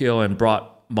and Tokyo and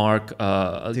brought Mark,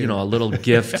 a little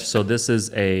gift. So this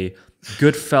is a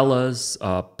Goodfellas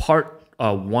part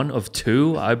 1 of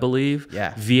 2, I believe.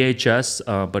 Yeah.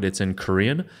 VHS, but it's in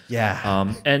Korean.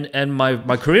 Yeah. And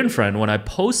my Korean friend, when I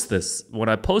posted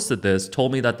this,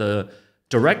 told me that the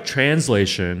direct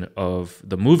translation of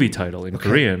the movie title in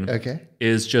Korean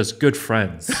is just Good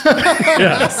Friends.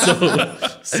 Yeah,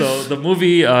 so the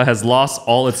movie has lost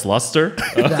all its luster.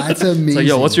 That's amazing. So,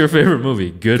 yo, what's your favorite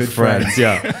movie? Good Friends.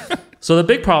 Yeah. So the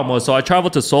big problem was, so I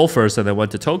traveled to Seoul first and then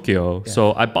went to Tokyo. Yeah.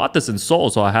 So I bought this in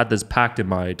Seoul, so I had this packed in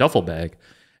my duffel bag.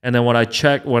 And then when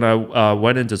I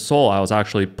went into Seoul, I was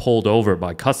actually pulled over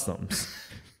by customs.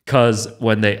 Because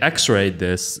when they x-rayed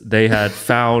this, they had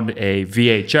found a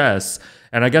VHS.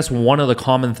 And I guess one of the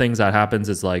common things that happens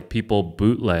is like people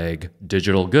bootleg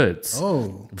digital goods,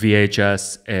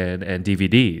 VHS and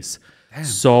DVDs. Damn.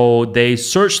 So they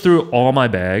searched through all my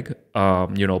bag,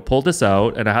 pulled this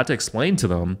out, and I had to explain to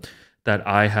them that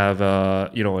I have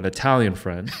an Italian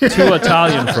friend, 2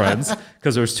 Italian friends,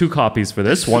 because there's 2 copies for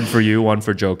this, one for you, one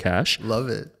for Joe Cash. Love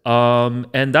it.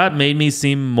 And that made me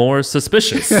seem more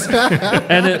suspicious.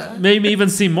 And it made me even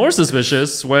seem more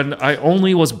suspicious when I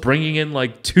only was bringing in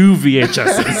like 2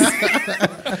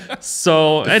 VHSs.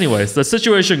 So anyways, the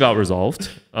situation got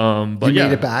resolved. But you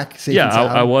made it back safe yeah, and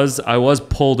sound. I was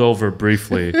pulled over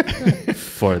briefly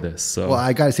for this. So well,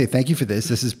 I got to say thank you for this.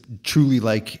 This is truly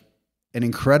like an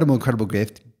incredible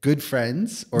gift. Good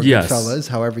Friends or Goodfellas,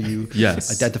 however you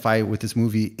identify with this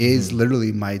movie, is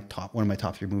literally one of my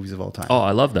top 3 movies of all time. Oh,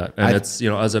 I love that. And it's,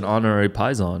 as an honorary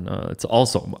Paisan, it's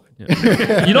also mine.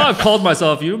 Yeah. I've called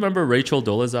myself, you remember Rachel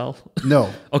Dolezal?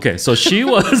 No. Okay, so she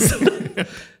was,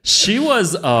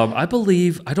 I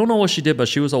believe, I don't know what she did, but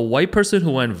she was a white person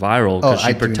who went viral because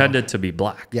she pretended to be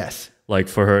black. Yes. Like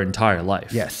for her entire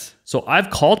life. Yes. So I've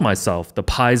called myself the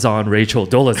Paisan Rachel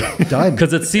Dolezal. Done.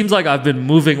 Because it seems like I've been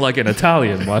moving like an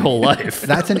Italian my whole life.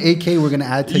 That's an AK we're going to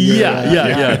add to your...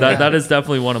 That is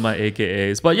definitely one of my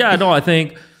AKAs. But yeah, no, I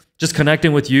think just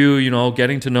connecting with you,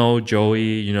 getting to know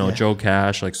Joey, Joe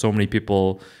Cash, like so many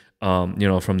people, from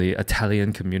the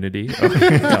Italian community.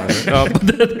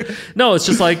 No, it's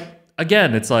just like,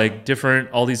 again, it's like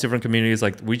all these different communities.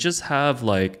 Like we just have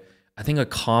like, I think a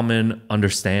common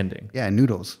understanding. Yeah,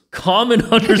 noodles. Common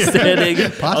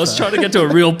understanding. I was trying to get to a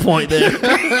real point there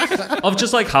of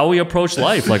just like how we approach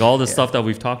life, like all the stuff that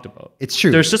we've talked about. It's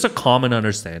true. There's just a common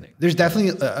understanding. There's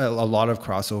definitely a lot of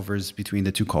crossovers between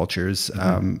the 2 cultures.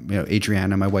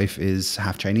 Adriana, my wife, is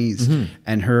half Chinese,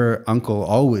 and her uncle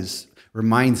always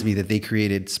reminds me that they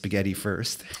created spaghetti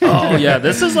first. Oh yeah,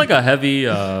 this is like a heavy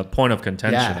point of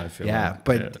contention. I feel. Yeah,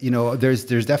 but there's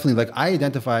definitely like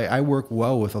I work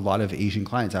well with a lot of Asian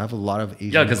clients. I have a lot of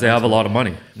Asian. Yeah, because they have a lot of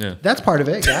money. Yeah, that's part of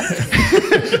it. Yeah,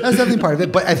 that's definitely part of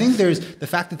it. But I think there's the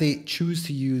fact that they choose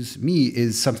to use me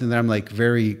is something that I'm like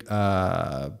very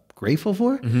grateful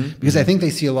for, because I think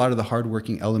they see a lot of the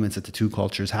hardworking elements that the 2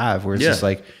 cultures have, where it's just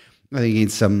like. I think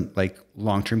against some like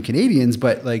long-term Canadians,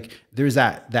 but like there's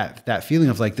that feeling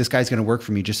of like this guy's going to work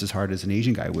for me just as hard as an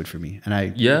Asian guy would for me, and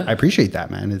I appreciate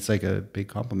that, man. It's like a big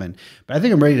compliment. But I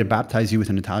think I'm ready to baptize you with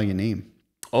an Italian name.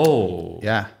 Oh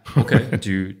yeah. Okay.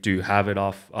 Do you have it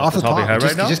off the top of your head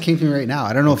right now? It just came to me right now.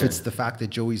 I don't know if it's the fact that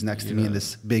Joey's next to me in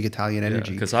this big Italian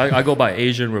energy. Because I go by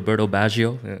Asian Roberto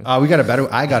Baggio. Yeah. I got a better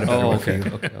one for you.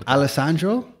 Okay.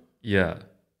 Alessandro. Yeah.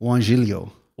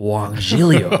 Wongilio.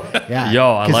 Wongilio. Yeah.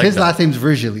 Yo, I like his that. last name's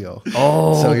Virgilio.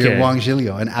 Oh, so you're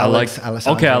Wongilio and Alex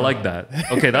Alessandro. Okay, I like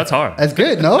that. Okay, that's hard. That's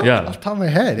good, no? Yeah. Off the top of my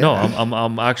head. No,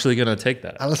 I'm actually gonna take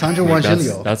that. Alessandro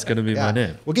Wongilio. That's gonna be my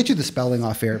name. We'll get you the spelling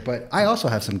off air, but I also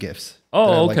have some gifts that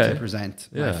I'd like to present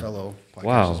my fellow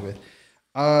podcasters with.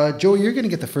 Joey, you're going to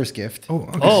get the first gift. Oh,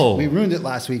 okay. We ruined it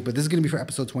last week, but this is going to be for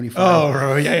episode 25. Oh,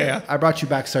 bro. Yeah. I brought you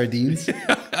back sardines. They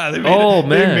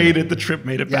made it. The trip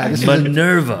made it back.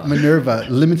 Minerva.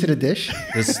 Limited edition.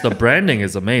 The branding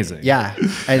is amazing. Yeah.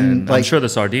 And I'm sure the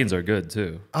sardines are good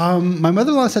too. My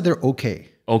mother-in-law said they're okay.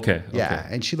 Okay. Yeah,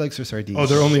 and she likes her sardines. Oh,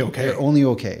 they're only okay? They're only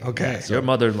okay. Okay. Yeah, so your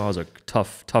mother-in-law is a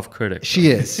tough critic. She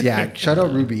is, yeah. Shout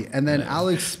out Ruby. And then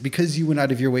Alex, because you went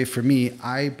out of your way for me,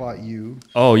 I bought you...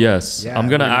 Oh, yes. Yeah, I'm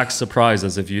going to act surprised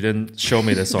as if you didn't show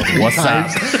me this on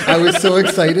WhatsApp. I was so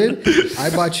excited. I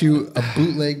bought you a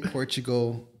bootleg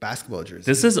Portugal basketball jersey.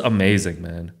 This is amazing,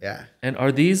 man. Yeah. And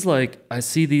are these like, I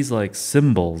see these like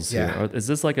symbols here. Is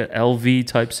this like an LV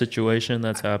type situation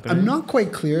that's happening? I'm not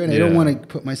quite clear, and I don't want to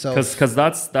put myself... Because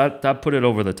that put it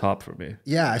over the top for me.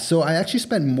 Yeah, so I actually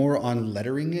spent more on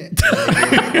lettering it.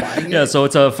 Yeah, so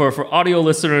it's for audio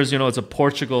listeners, it's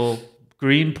a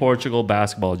green Portugal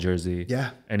basketball jersey. Yeah.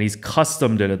 And he's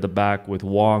customed it at the back with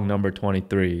Wong number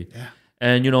 23. Yeah.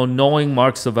 And, knowing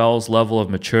Mark Savel's level of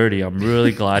maturity, I'm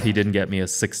really glad he didn't get me a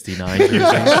 69 jersey.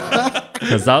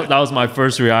 Because that was my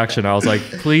first reaction. I was like,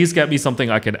 please get me something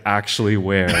I can actually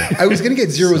wear. I was going to get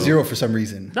 0-0 for some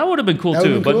reason. That would have been cool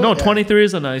too. But no, 23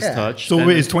 is a nice touch. So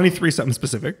wait, is 23 something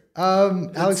specific?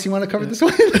 Alex, you want to cover this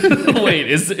one? Wait,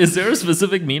 is there a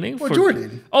specific meaning for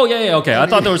Jordan? Oh, yeah, okay. I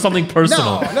thought there was something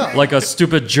personal. No. Like a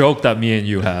stupid joke that me and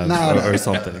you have or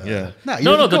something. Yeah.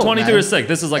 No, the 23 is sick.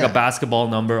 This is like a basketball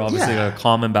number, obviously a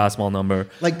common basketball number.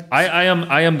 Like I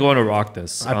am going to rock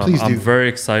this. I'm very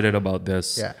excited about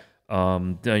this. Yeah.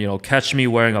 Catch me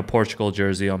wearing a Portugal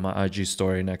jersey on my IG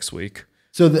story next week.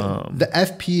 So the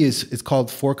FP is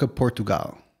called Forca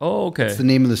Portugal. Oh, okay. It's the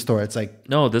name of the store. It's like,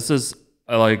 no, this is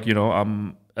like,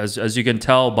 I'm as you can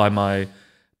tell by my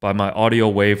audio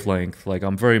wavelength, like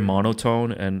I'm very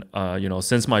monotone, and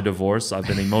since my divorce, I've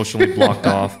been emotionally blocked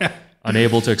off,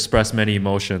 unable to express many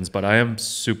emotions, but I am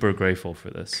super grateful for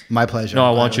this. My pleasure. No,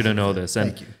 I want you to know this.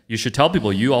 And thank you. You should tell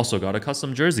people you also got a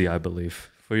custom jersey, I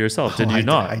believe, for yourself. Did you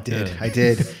not? I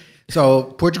did. So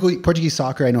Portuguese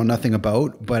soccer, I know nothing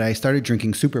about, but I started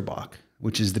drinking Superboc,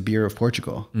 which is the beer of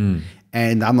Portugal.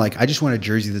 And I'm like, I just want a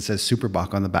jersey that says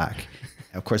Superboc on the back.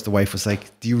 Of course, the wife was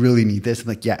like, do you really need this? I'm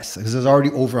like, yes, because I was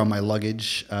already over on my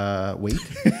luggage weight.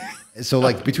 So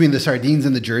like between the sardines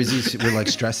and the jerseys, we're like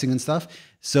stressing and stuff.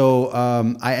 So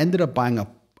I ended up buying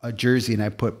a jersey and I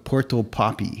put Porto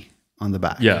Poppy on the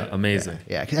back. Yeah, amazing.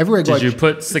 Yeah. Everywhere I go, did you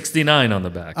put 69 on the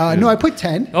back? No, I put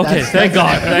 10. Okay, thank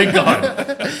God.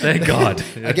 Thank God.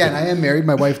 Again, I am married.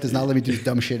 My wife does not let me do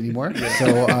dumb shit anymore.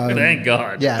 So thank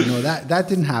God. Yeah, no, that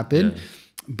didn't happen. Yeah.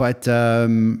 But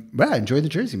enjoy the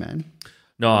jersey, man.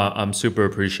 No, I'm super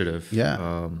appreciative.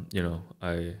 Yeah.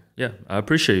 I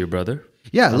appreciate you, brother.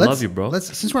 Yeah, I love you, bro.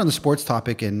 Since we're on the sports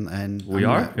topic and we're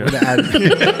gonna add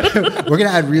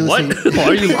real estate. What? Why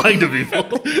are you lying to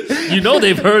people? You know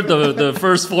they've heard the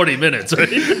first 40 minutes, right?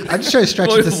 I'm just trying to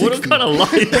stretch it to 60. What kind of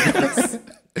lie is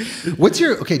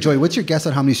this? Joey, what's your guess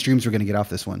on how many streams we're gonna get off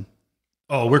this one?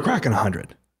 Oh, we're cracking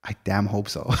 100. I damn hope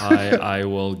so. I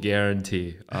will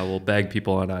guarantee. I will beg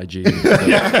people on IG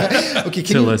okay,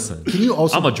 to listen. Can you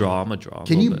also? I'm a draw.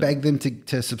 Can you beg them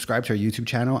to subscribe to our YouTube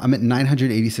channel? I'm at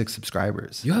 986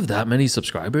 subscribers. You have that many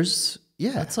subscribers?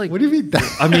 Yeah. That's like. What do you mean?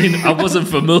 I mean, I wasn't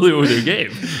familiar with your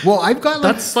game. Well, I've got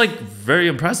that's like very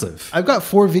impressive. I've got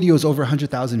 4 videos over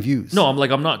 100,000 views. No,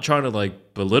 I'm not trying to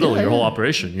like belittle your whole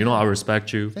operation. I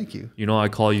respect you. Thank you. I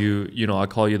call you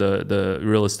the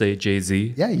real estate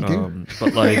Jay-Z. Yeah, you do.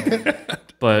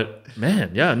 But man,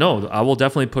 yeah, no, I will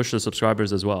definitely push the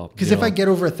subscribers as well. Because if I get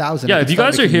over 1,000, yeah, if you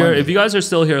guys are here, if you guys are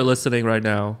still here listening right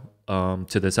now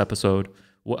to this episode,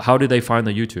 how do they find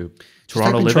the YouTube?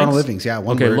 Toronto Livings? Toronto Livings, yeah.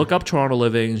 Okay, look up Toronto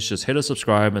Livings, just hit a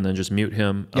subscribe and then just mute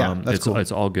him. Yeah, that's cool.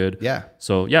 It's all good. Yeah.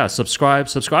 So yeah, subscribe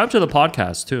to the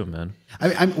podcast too, man.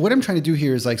 What I'm trying to do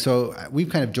here is so we've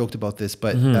kind of joked about this,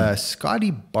 but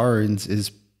Scotty Barnes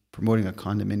is promoting a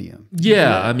condominium.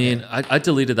 Yeah, I mean, I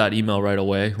deleted that email right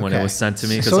away when it was sent to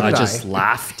me because I just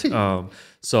laughed.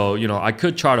 So I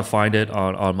could try to find it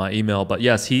on my email, but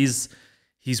yes, he's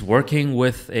working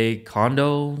with a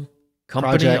condo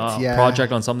company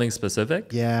project on something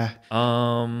specific. Yeah.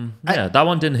 That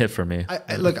one didn't hit for me.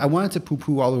 Look, I wanted to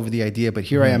poo-poo all over the idea, but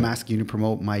here I am asking you to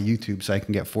promote my YouTube so I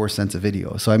can get 4 cents a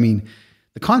video. So I mean,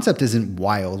 the concept isn't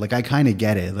wild. Like I kind of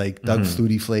get it, like Doug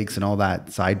Flutie Flakes and all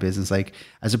that side business. Like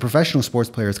as a professional sports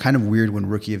player, it's kind of weird when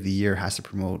Rookie of the Year has to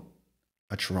promote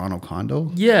a Toronto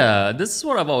condo. Yeah, this is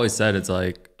what I've always said. It's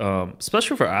like,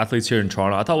 especially for athletes here in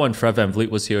Toronto. I thought when Fred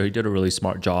VanVleet was here, he did a really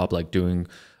smart job, like doing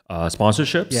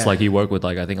sponsorships. Yeah. Like he worked with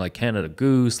I think Canada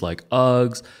Goose, like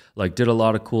Uggs, like did a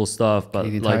lot of cool stuff. But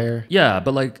Canadian like Tire. Yeah,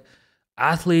 but like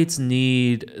athletes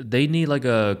need like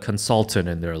a consultant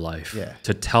in their life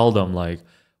to tell them like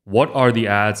what are the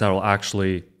ads that will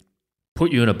actually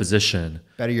put you in a position.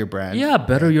 Better your brand. Yeah,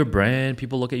 better your brand.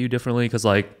 People look at you differently because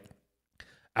like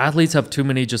athletes have too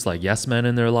many just like yes men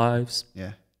in their lives.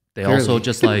 Yeah. They also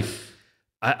just like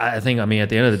I think at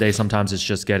the end of the day sometimes it's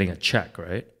just getting a check,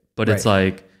 right? But it's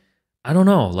like I don't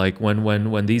know, like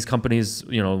when these companies,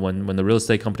 when the real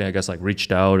estate company, I guess, like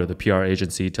reached out or the PR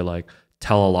agency to like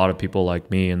tell a lot of people like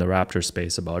me in the Raptor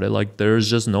space about it, like there's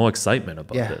just no excitement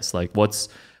about this. Like what's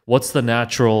the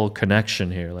natural connection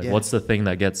here? Like what's the thing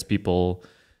that gets people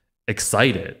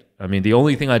excited? I mean, the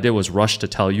only thing I did was rush to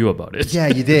tell you about it. Yeah,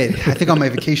 you did. I think on my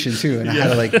vacation too, and I had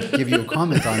to like give you a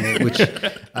comment on it,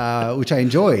 which I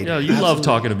enjoyed. Yeah, you love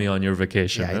talking to me on on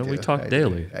vacation. Yeah, we talk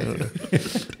daily. I do.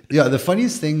 Yeah, the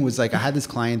funniest thing was like I had this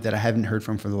client that I haven't heard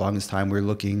from for the longest time. We were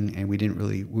looking, and we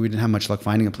didn't have much luck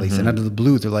finding a place. And out of the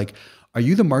blue, they're like, "Are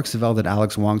you the Mark Savell that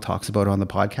Alex Wong talks about on the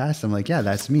podcast?" I'm like, "Yeah,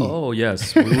 that's me." Oh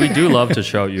yes, we do love to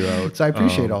shout you out. So I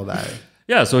appreciate all that.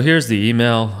 Yeah, so here's the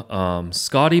email.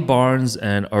 Scotty Barnes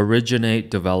and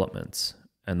Originate Developments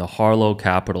and the Harlow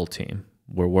Capital team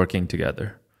were working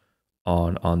together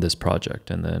on this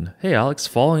project. And then, hey, Alex,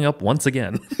 following up once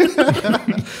again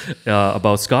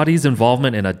about Scotty's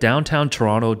involvement in a downtown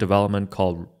Toronto development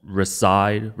called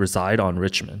Reside on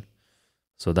Richmond.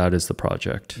 So that is the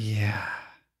project. Yeah.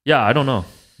 Yeah, I don't know.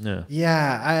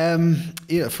 Yeah.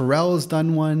 Pharrell's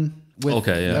done one with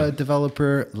a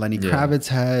developer. Lenny Kravitz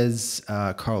has.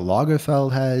 Karl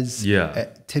Lagerfeld has. Yeah.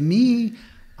 To me,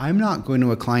 I'm not going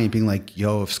to a client being like,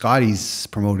 yo, if Scotty's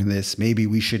promoting this, maybe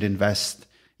we should invest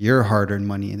your hard-earned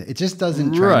money in it. It just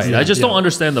doesn't translate. Right. I just don't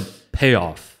understand the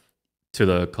payoff to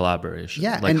the collaboration.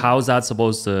 Yeah. Like, how is that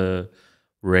supposed to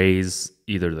raise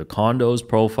either the condo's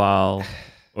profile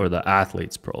or the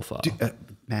athlete's profile?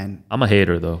 Man, I'm a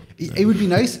hater though. It would be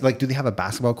nice. Like, do they have a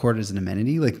basketball court as an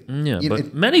amenity? Like,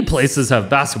 but many places have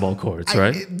basketball courts,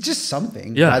 right? Just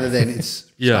something rather than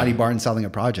it's Scotty Barnes selling a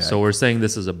project. So we're saying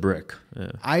this is a brick.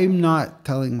 Yeah. I'm not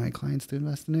telling my clients to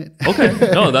invest in it.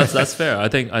 Okay, no, that's fair. I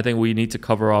think we need to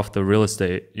cover off the real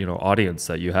estate, audience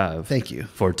that you have. Thank you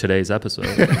for today's episode.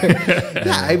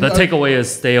 The takeaway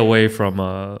is stay away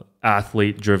from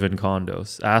athlete-driven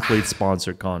condos,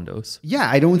 athlete-sponsored condos. Yeah,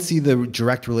 I don't see the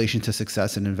direct relation to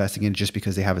success in investing in just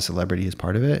because they have a celebrity as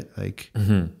part of it. Like,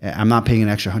 I'm not paying an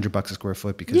extra $100 a square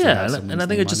foot because and I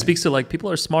think it just speaks to like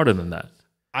people are smarter than that.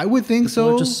 I would think people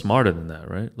so. Are just smarter than that,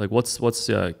 right? Like, what's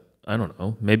I don't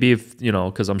know. Maybe if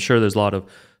because I'm sure there's a lot of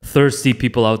thirsty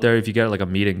people out there. If you get like a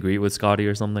meet and greet with Scotty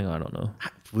or something, I don't know.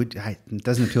 It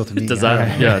doesn't appeal to me. Does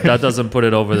that? Yeah, that doesn't put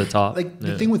it over the top. Like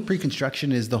the thing with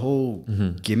pre-construction is the whole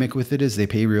gimmick with it is they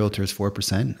pay realtors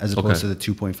 4% as opposed to the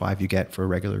 2.5 you get for a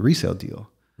regular resale deal.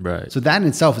 Right. So that in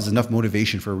itself is enough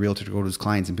motivation for a realtor to go to his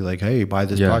clients and be like, "Hey, buy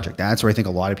this project." That's where I think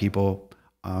a lot of people,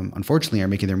 unfortunately, are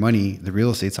making their money. The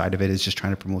real estate side of it is just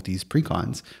trying to promote these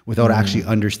pre-cons without actually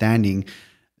understanding,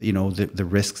 the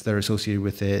risks that are associated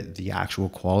with it, the actual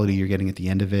quality you're getting at the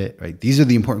end of it. Right. These are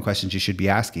the important questions you should be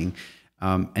asking.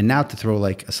 And now to throw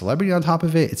like a celebrity on top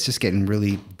of it, it's just getting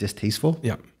really distasteful.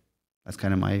 Yeah. That's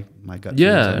kind of my gut.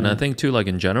 Yeah. And I think too, like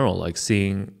in general, like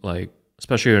seeing like,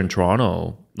 especially here in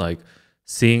Toronto, like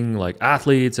seeing like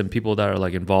athletes and people that are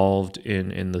like involved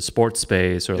in the sports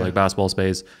space or like basketball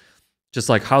space, just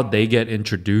like how they get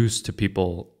introduced to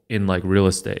people in like real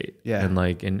estate and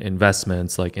like in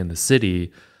investments, like in the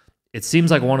city. It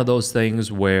seems like one of those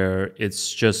things where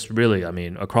it's just really, I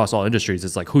mean, across all industries,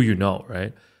 it's like who you know,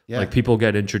 right? Yeah. Like people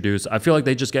get introduced. I feel like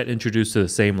they just get introduced to the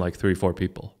same like 3-4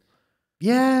 people.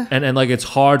 Yeah. And like it's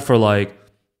hard for like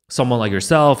someone like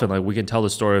yourself, and like we can tell the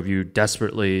story of you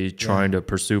desperately trying to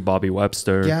pursue Bobby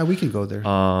Webster. Yeah, we can go there.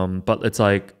 But it's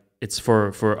like it's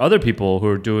for other people who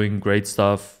are doing great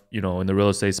stuff, in the real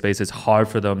estate space, it's hard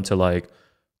for them to like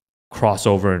cross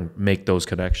over and make those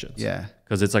connections. Yeah.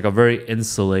 Because it's like a very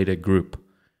insulated group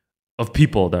of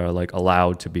people that are like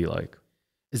allowed to be like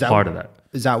part of that.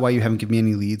 Is that why you haven't given me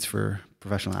any leads for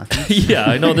professional athletes? Yeah,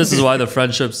 I know this is why the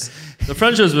friendship's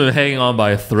been hanging on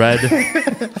by a thread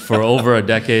for over a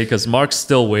decade because Mark's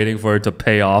still waiting for it to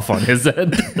pay off on his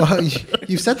end. Well,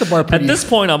 you've set the bar pretty. At this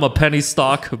point, I'm a penny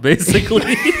stock,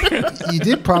 basically. You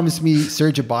did promise me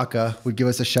Serge Ibaka would give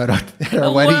us a shout out at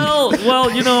our wedding.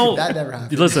 Well, that never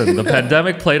happened. Listen, the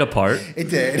pandemic played a part. It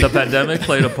did. The pandemic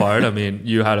played a part. I mean,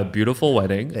 you had a beautiful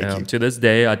wedding. Thank you. To this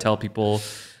day, I tell people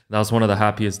that was one of the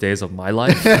happiest days of my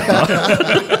life.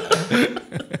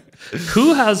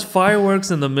 Who has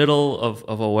fireworks in the middle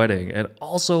of a wedding and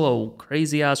also a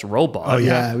crazy ass robot? Oh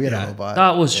yeah, we had a robot.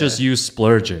 That was just you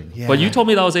splurging. Yeah. But you told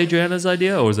me that was Adriana's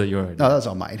idea, or was it your idea? No, that was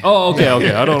all mine. Oh, okay.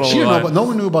 I don't know. She didn't know, but no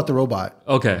one knew about the robot.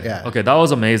 Okay. Yeah. Okay, that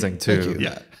was amazing too. Thank you.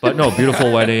 Yeah. But no,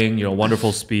 beautiful wedding.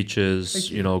 Wonderful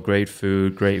speeches. Great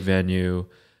food, great venue.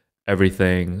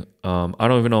 Everything. I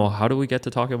don't even know, how do we get to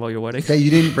talking about your wedding? Yeah, you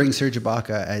didn't bring Serge Ibaka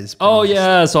as promised. Oh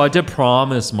yeah, so I did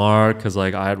promise Mark, because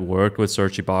like I had worked with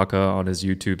Serge Ibaka on his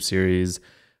YouTube series,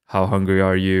 How Hungry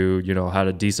Are You? Had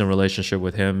a decent relationship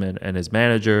with him and his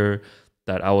manager,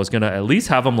 that I was gonna at least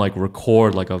have him like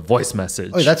record like a voice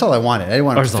message. Oh, that's all I wanted. I didn't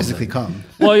want him to physically come.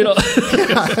 Well,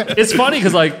 it's funny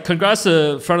because like congrats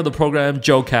to friend of the program,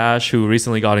 Joe Cash, who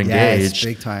recently got engaged. Yes,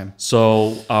 big time.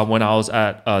 So when I was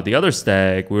at the other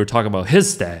stag, we were talking about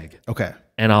his stag. Okay.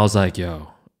 And I was like, yo,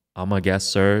 I'm gonna get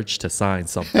Serge to sign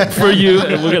something for you,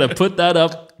 and we're gonna put that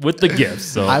up with the gifts.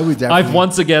 So I've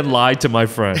once again lied to my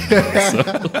friend. So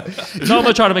I'm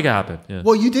gonna try to make it happen. Yeah.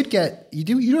 Well, you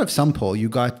do have some pull. You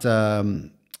got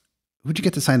who'd you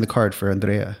get to sign the card for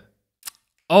Andrea?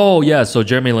 Oh yeah, so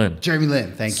Jeremy Lin.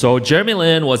 Thank you. So Jeremy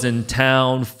Lin was in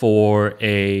town for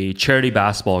a charity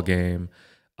basketball game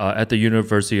at the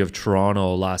University of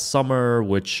Toronto last summer,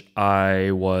 which I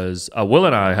was, Will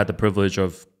and I had the privilege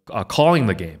of calling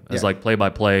the game as like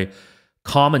play-by-play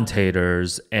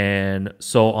commentators. And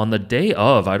so on the day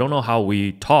of, I don't know how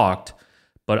we talked,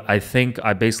 but I think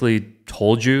I basically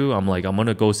told you, I'm like, I'm going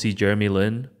to go see Jeremy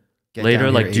Lin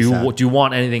later. Like, do you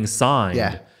want anything signed?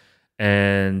 Yeah.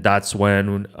 And that's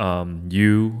when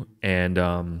you and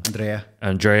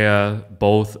Andrea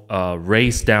both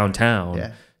raced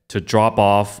downtown to drop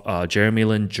off Jeremy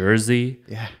Lin jersey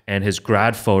and his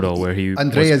grad photo where he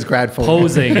Andrea's grad photo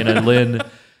posing in a Lin.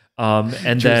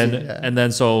 And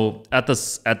then so at the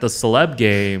celeb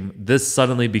game, this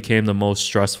suddenly became the most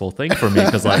stressful thing for me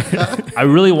because like I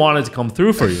really wanted to come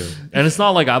through for you, and it's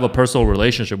not like I have a personal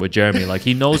relationship with Jeremy. Like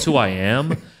he knows who I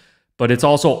am, but it's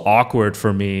also awkward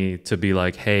for me to be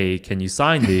like, hey, can you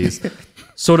sign these?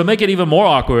 So to make it even more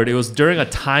awkward, it was during a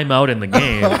timeout in the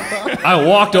game. I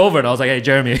walked over and I was like, hey,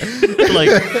 Jeremy,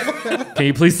 like, can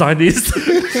you please sign these?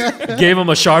 Gave him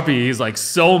a Sharpie. He's like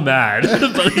so mad,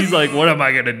 but he's like, what am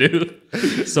I going to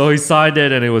do? So he signed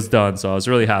it and it was done. So I was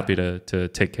really happy to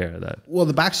take care of that. Well,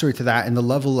 the backstory to that and the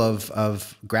level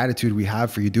of gratitude we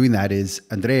have for you doing that is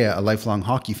Andrea, a lifelong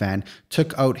hockey fan,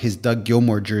 took out his Doug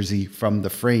Gilmour jersey from the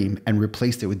frame and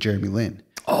replaced it with Jeremy Lin.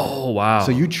 Oh, wow.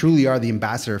 So you truly are the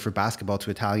ambassador for basketball to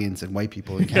Italians and white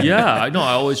people in Canada. Yeah, I know.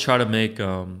 I always try to make, you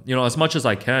know, as much as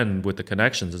I can with the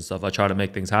connections and stuff, I try to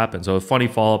make things happen. So a funny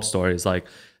follow-up story is like,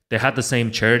 they had the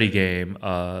same charity game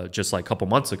just like a couple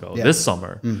months ago, this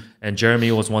summer. And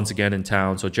Jeremy was once again in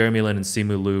town. So Jeremy Lin and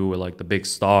Simu Liu were like the big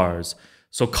stars.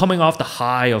 So coming off the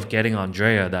high of getting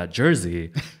Andrea that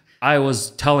jersey, I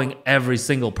was telling every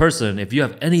single person, if you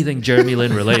have anything Jeremy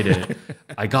Lin related,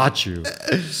 I got you.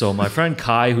 So my friend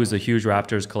Kai, who's a huge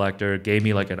Raptors collector, gave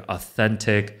me like an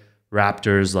authentic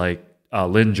Raptors like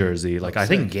Lin jersey. Like I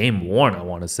think game worn, I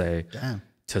want to say. Damn.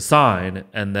 To sign.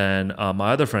 And then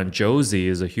my other friend Josie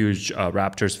is a huge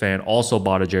Raptors fan, also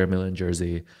bought a Jeremy Lin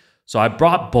jersey. So I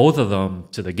brought both of them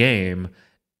to the game,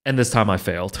 and this time I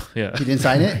failed. Yeah, you didn't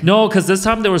sign it? No, because this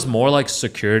time there was more like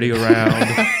security around.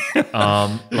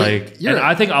 And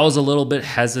I think I was a little bit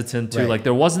hesitant too. Like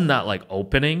there wasn't that like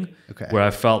opening where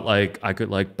I felt like I could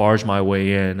like barge my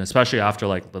way in, especially after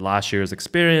like the last year's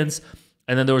experience.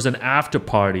 And then there was an after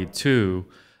party too.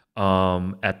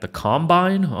 At the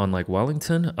Combine on like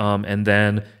Wellington, and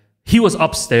then he was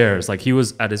upstairs, like he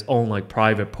was at his own like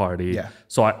private party.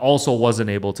 So I also wasn't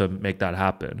able to make that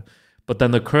happen. But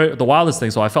then the wildest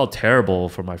thing, so I felt terrible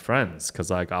for my friends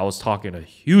because like I was talking a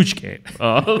huge game,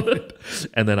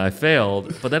 and then I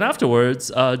failed. But then afterwards,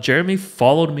 Jeremy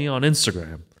followed me on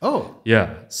Instagram. Oh,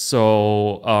 yeah.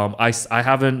 So I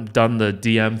haven't done the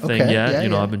DM thing yet. You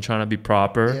know, I've been trying to be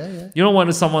proper. You know,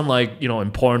 when someone like, you know,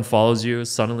 important follows you,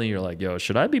 suddenly you're like, yo,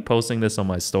 should I be posting this on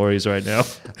my stories right now?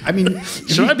 I mean,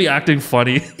 should I be acting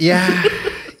funny? Yeah.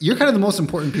 You're kind of the most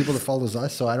important people that follows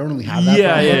us, so I don't really have that.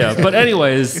 Yeah. But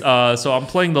anyways, so I'm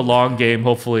playing the long game.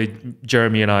 Hopefully,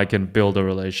 Jeremy and I can build a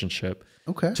relationship.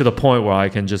 To the point where I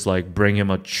can just like bring him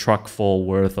a truck full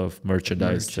worth of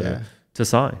merchandise to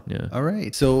sign. Yeah. All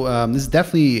right. So this is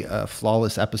definitely a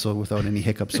flawless episode without any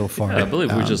hiccups so far. I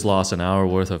believe we just lost an hour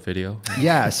worth of video.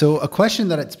 Yeah. So a question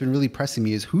that it's been really pressing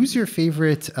me is, who's your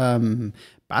favorite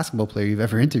basketball player you've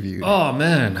ever interviewed? Oh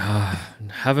man,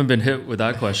 haven't been hit with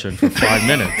that question for 5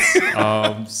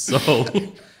 minutes. So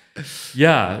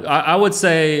yeah, I would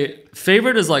say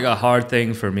favorite is like a hard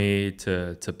thing for me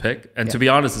to pick. And to be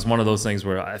honest, it's one of those things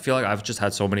where I feel like I've just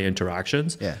had so many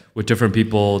interactions with different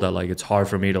people that like it's hard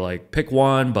for me to like pick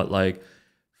one. But like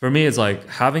for me, it's like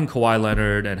having Kawhi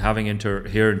Leonard and having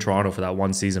here in Toronto for that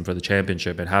one season for the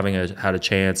championship and having had a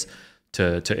chance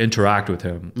to interact with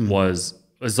him was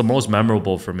the most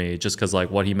memorable for me, just because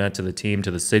like what he meant to the team,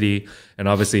 to the city, and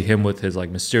obviously him with his like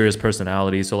mysterious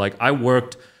personality. So like I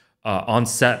worked on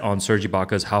set on Serge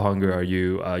Ibaka's How Hungry Are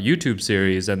You YouTube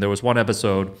series, and there was one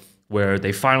episode where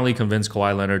they finally convinced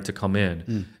Kawhi Leonard to come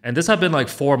in. And this had been like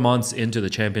 4 months into the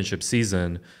championship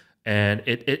season, and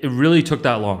it really took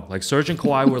that long. Like Serge and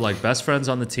Kawhi were like best friends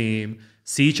on the team,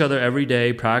 see each other every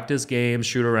day, practice games,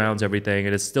 shoot arounds, everything.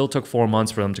 And it still took 4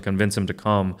 months for them to convince him to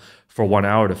come for 1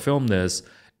 hour to film this.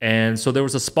 And so there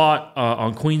was a spot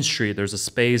on Queen Street. There's a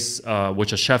space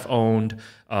which a chef owned.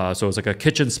 So it was like a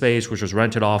kitchen space which was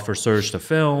rented off for Serge to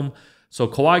film. So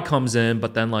Kawhi comes in,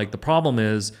 but then like the problem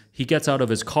is he gets out of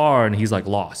his car and he's like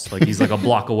lost. Like he's like a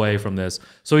block away from this.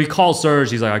 So he calls Serge.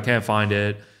 He's like, I can't find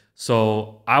it.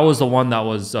 So I was the one that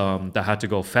was that had to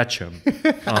go fetch him.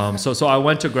 So I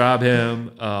went to grab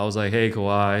him. I was like, "Hey,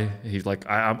 Kawhi." He's like,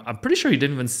 "I'm pretty sure he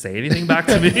didn't even say anything back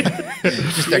to me."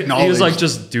 Just acknowledged. He was like,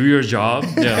 "Just do your job."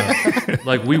 Yeah.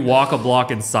 Like we walk a block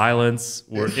in silence.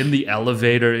 We're in the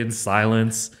elevator in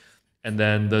silence, and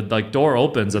then the like door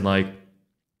opens and like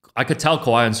I could tell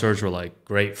Kawhi and Serge were like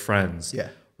great friends. Yeah.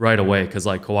 Right away, because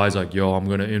like Kawhi's like, "Yo, I'm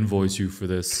gonna invoice you for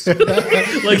this."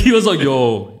 Like he was like,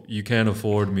 "Yo, you can't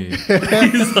afford me."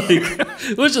 He's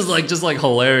like, which is like just like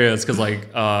hilarious, because like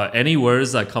any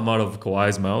words that come out of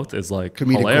Kawhi's mouth is like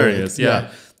comedic hilarious. Yeah.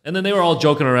 And then they were all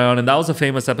joking around, and that was a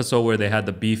famous episode where they had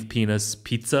the beef penis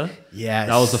pizza. Yes.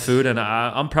 That was the food, and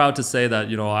I'm proud to say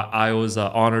that, you know, I was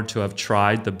honored to have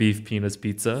tried the beef penis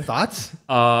pizza. Thoughts?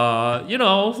 You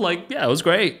know, like, yeah, it was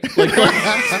great.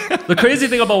 Like, the crazy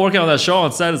thing about working on that show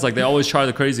on set is like they always try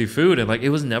the crazy food, and like it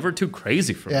was never too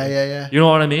crazy for me. Yeah. You know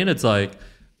what I mean? It's like,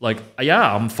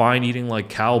 yeah, I'm fine eating like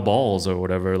cow balls or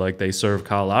whatever. Like they serve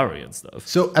Kyle Lowry and stuff.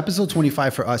 So episode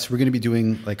 25 for us, we're going to be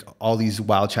doing like all these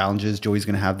wild challenges. Joey's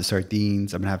going to have the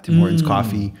sardines. I'm going to have Tim Hortons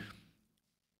coffee.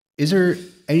 Is there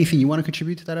anything you want to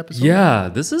contribute to that episode? Yeah,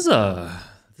 this is a,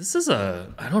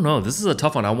 I don't know. This is a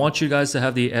tough one. I want you guys to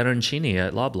have the arancini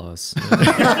at Loblaws.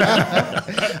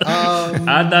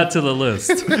 Add that to the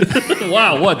list.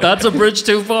 Wow, what? That's a bridge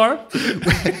too far?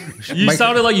 You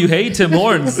sounded like you hate Tim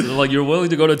Hortons. Like you're willing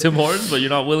to go to Tim Hortons, but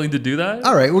you're not willing to do that?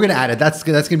 All right, we're going to add it. That's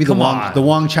going to be the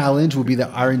Wong challenge will be the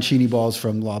arancini balls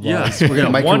from Loblaws. Yeah. We're going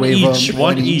to microwave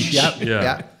one them. each.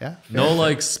 Yeah. No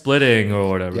like splitting or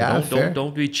whatever. Yeah,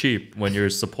 don't be cheap when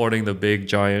you're supporting the big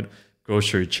giant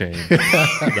grocery chain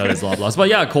that is Loblaws. But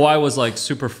yeah, Kawhi was like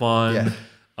super fun.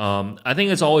 Yeah. I think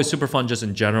it's always super fun just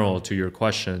in general, to your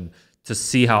question, to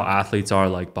see how athletes are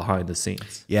like behind the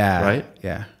scenes. Yeah. Right?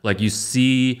 Yeah. Like you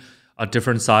see a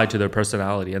different side to their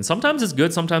personality. And sometimes it's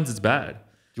good, sometimes it's bad. Do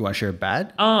you want to share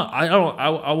bad?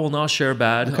 I will not share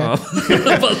bad.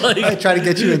 Okay. But like I try to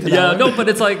get you into that. Yeah, one. no, but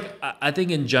it's like I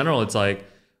think in general it's like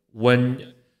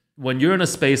when you're in a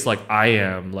space like I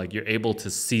am, like you're able to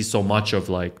see so much of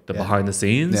like the behind the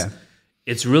scenes. Yeah.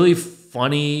 It's really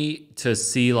funny to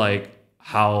see like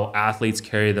how athletes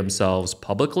carry themselves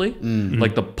publicly,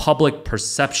 like the public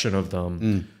perception of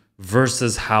them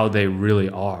versus how they really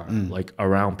are like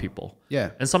around people.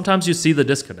 Yeah. And sometimes you see the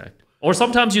disconnect, or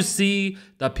sometimes you see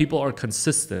that people are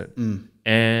consistent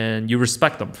and you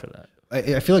respect them for that.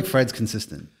 I feel like Fred's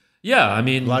consistent. Yeah, I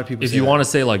mean, A lot of people if say you that. want to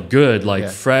say like good, like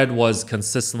Fred was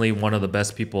consistently one of the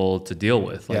best people to deal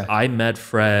with. Like Yeah. I met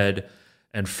Fred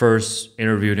and first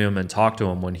interviewed him and talked to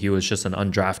him when he was just an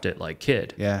undrafted like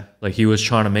kid. Yeah. Like he was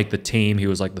trying to make the team. He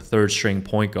was like the third string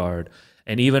point guard.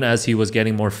 And even as he was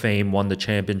getting more fame, won the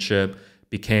championship,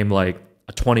 became like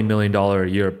a $20 million a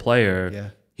year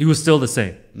player, he was still the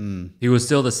same. He was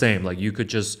still the same. Like you could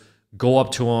just go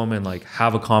up to him and like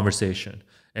have a conversation.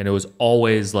 And it was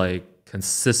always like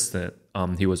consistent.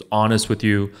 He was honest with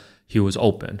you. He was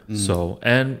open. So,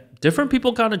 and different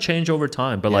people kind of change over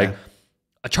time. But like,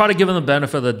 I try to give them the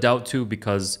benefit of the doubt too,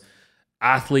 because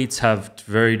athletes have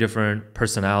very different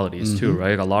personalities too,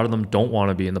 right? A lot of them don't want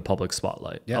to be in the public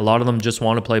spotlight. A lot of them just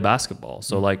want to play basketball.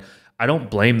 So like, I don't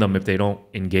blame them if they don't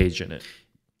engage in it.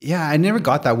 Yeah, I never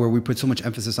got that where we put so much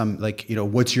emphasis on like, you know,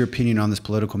 what's your opinion on this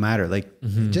political matter? Like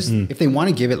just if they want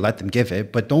to give it, let them give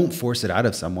it, but don't force it out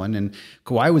of someone. And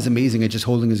Kawhi was amazing at just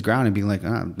holding his ground and being like,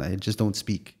 I just don't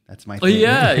speak. That's my thing.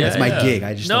 That's my gig.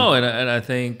 I just don't. And I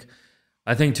think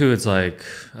too, it's like,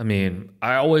 I mean,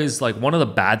 I always like one of the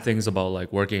bad things about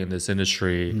like working in this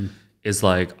industry is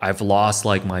like, I've lost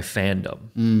like my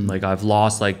fandom. Like I've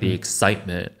lost like the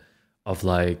excitement of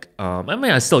like, I mean,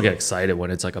 I still get excited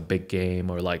when it's like a big game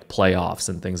or like playoffs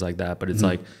and things like that. But it's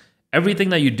like everything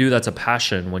that you do that's a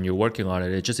passion when you're working on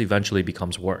it, it just eventually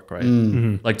becomes work, right?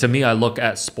 Like to me, I look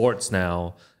at sports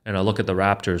now and I look at the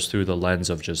Raptors through the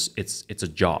lens of just, it's a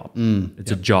job.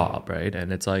 It's a job, right?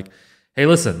 And it's like, hey,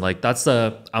 listen, like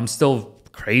I'm still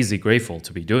crazy grateful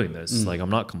to be doing this. Like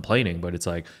I'm not complaining, but it's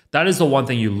like, that is the one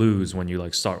thing you lose when you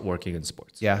like start working in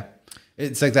sports. Yeah.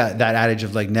 It's like that adage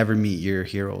of like never meet your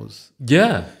heroes.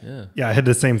 Yeah. I had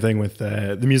the same thing with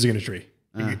the music industry.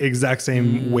 Exact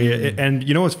same way. And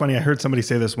you know what's funny? I heard somebody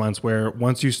say this once, where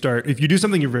once you start, if you do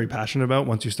something you're very passionate about,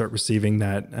 once you start receiving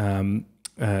that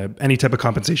any type of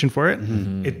compensation for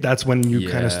it, that's when you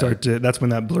kind of start to, that's when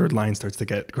that blurred line starts to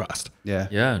get crossed.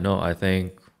 Yeah, no, I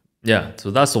think, so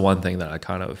that's the one thing that I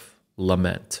kind of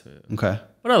lament. Okay.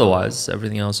 But otherwise,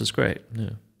 everything else is great. Yeah.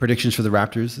 Predictions for the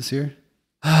Raptors this year?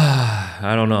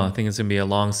 I don't know. I think it's going to be a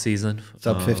long season.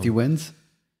 Sub 50 wins?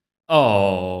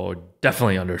 Oh,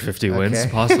 definitely under 50 wins,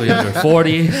 possibly under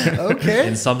 40. Okay.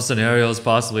 In some scenarios,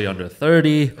 possibly under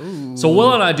 30. Ooh. So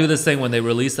Will and I do this thing when they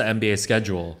release the NBA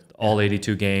schedule, all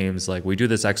 82 games. Like we do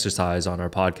this exercise on our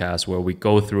podcast where we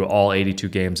go through all 82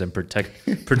 games and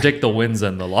predict the wins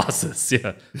and the losses.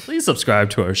 Yeah, please subscribe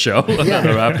to our show, the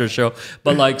Raptors Show.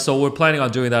 But like, so we're planning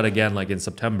on doing that again, like in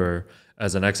September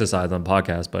as an exercise on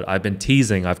podcast. But I've been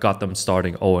teasing. I've got them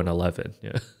starting 0-11.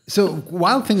 Yeah. So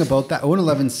wild thing about that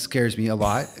 0-11 scares me a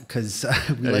lot because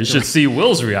you should see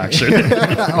Will's reaction.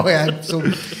 Oh yeah, so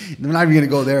I'm not even gonna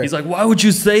go there. He's like, why would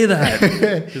you say that?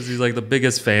 Because he's like the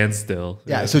biggest fan still.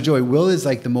 Yeah. So Joey, Will is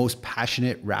like the most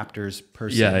passionate Raptors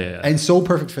person. Yeah. And so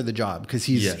perfect for the job because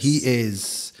he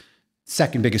is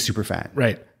second biggest super fan.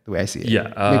 Right. The way I see it. Yeah.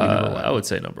 Maybe number one. I would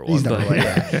say number one. He's number one.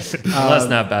 Yeah. Unless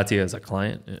Nat Batty as a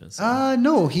client. Yeah, so.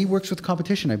 No, he works with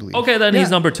competition, I believe. Okay, then he's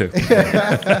number 2.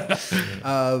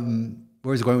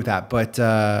 Where's it going with that? But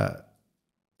the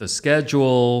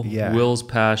schedule, Will's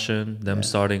passion, them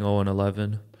starting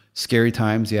 0-11. Scary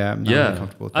times, yeah. I'm not really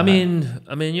comfortable with that. I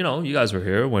mean, you know, you guys were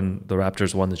here when the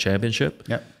Raptors won the championship.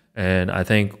 Yep. And I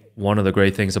think one of the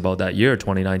great things about that year,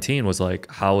 2019, was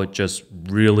like how it just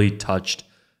really touched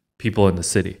people in the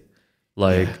city.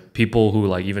 Like people who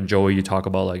like, even Joey, you talk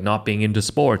about like not being into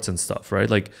sports and stuff, right?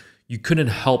 Like you couldn't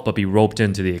help but be roped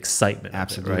into the excitement.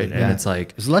 Absolutely. Right. And it's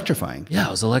like, it was electrifying. Yeah, it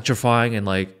was electrifying. And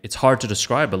like, it's hard to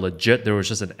describe, but legit, there was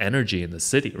just an energy in the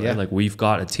city, right? Like we've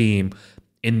got a team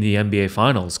in the NBA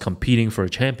finals competing for a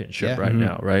championship right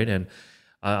now. Right. And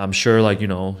I'm sure like, you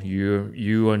know,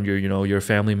 you and your, you know, your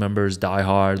family members die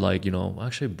hard, like, you know,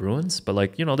 actually Bruins, but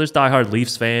like, you know, there's diehard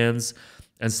Leafs fans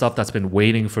and stuff that's been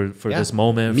waiting for this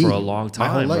moment for a long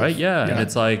time, right? Yeah. And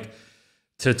it's like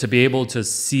to be able to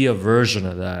see a version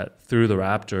of that through the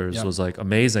Raptors was like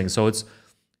amazing. So it's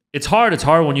hard. It's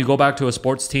hard when you go back to a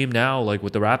sports team now, like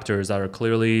with the Raptors that are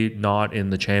clearly not in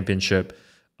the championship,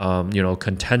 you know,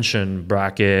 contention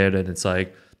bracket, and it's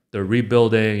like they're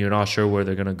rebuilding. You're not sure where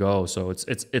they're gonna go. So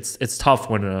it's tough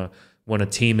when a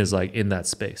team is like in that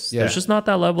space. There's just not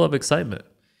that level of excitement.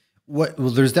 Well,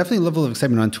 there's definitely a level of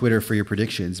excitement on Twitter for your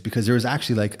predictions because there was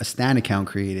actually like a Stan account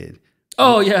created.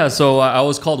 Oh yeah, so I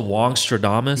was called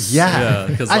Wongstradamus. Yeah,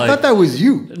 because I thought that was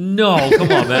you. No,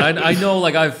 come on, man. I know,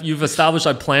 like you've established.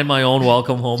 I planned my own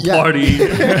welcome home party,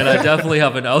 and I definitely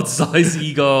have an outsized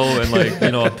ego and like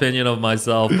you know opinion of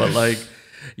myself. But like,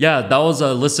 yeah, that was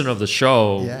a listener of the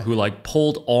show who like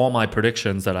pulled all my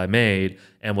predictions that I made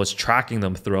and was tracking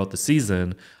them throughout the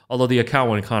season. Although the account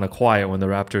went kind of quiet when the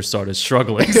Raptors started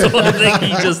struggling. So I think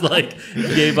he just like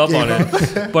gave up on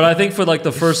it. But I think for like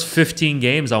the first 15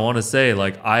 games, I want to say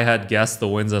like I had guessed the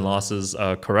wins and losses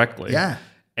correctly. Yeah.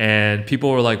 And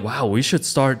people were like, wow, we should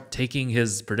start taking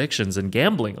his predictions and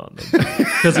gambling on them.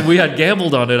 Because if we had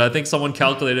gambled on it, I think someone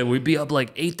calculated we'd be up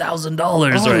like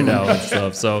 $8,000 right now and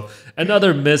stuff. So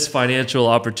another missed financial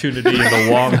opportunity in the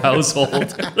Wong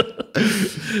household.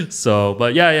 So,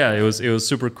 but yeah, it was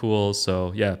super cool.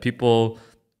 So yeah, people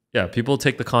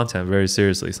take the content very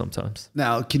seriously sometimes.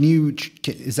 Now,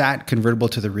 is that convertible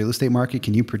to the real estate market?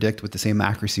 Can you predict with the same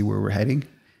accuracy where we're heading?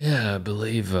 Yeah, I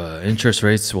believe interest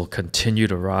rates will continue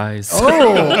to rise.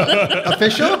 Oh,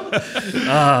 official?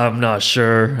 I'm not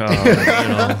sure. You know,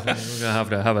 we're gonna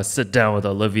have to have a sit down with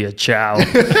Olivia Chow,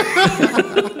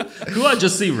 who I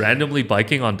just see randomly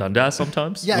biking on Dundas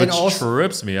sometimes. Yeah, which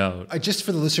trips me out. Just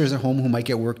for the listeners at home who might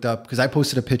get worked up, because I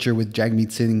posted a picture with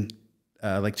Jagmeet Singh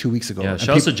like 2 weeks ago. Yeah,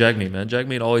 shouts to Jagmeet, man.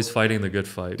 Jagmeet always fighting the good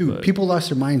fight. Dude, people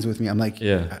lost their minds with me. I'm like,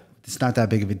 it's not that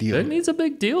big of a deal. It needs a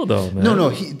big deal though, man. No,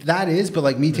 that is, but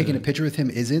like me taking a picture with him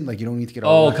isn't. Like you don't need to get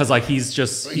all. Oh, because like he's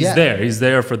there. He's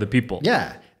there for the people.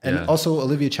 Yeah. And also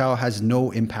Olivia Chow has no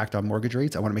impact on mortgage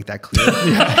rates. I want to make that clear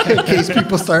in case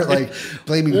people start like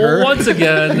blaming her. Once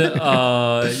again,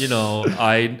 you know,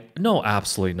 I know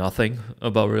absolutely nothing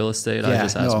about real estate. I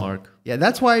just asked Mark. Yeah,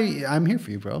 that's why I'm here for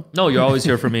you, bro. No, you're always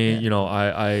here for me. You know,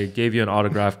 I gave you an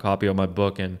autographed copy of my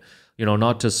book, and you know,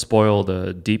 not to spoil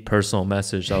the deep personal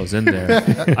message that was in there,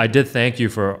 I did thank you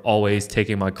for always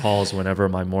taking my calls whenever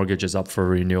my mortgage is up for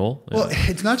renewal. Well,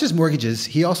 it's not just mortgages.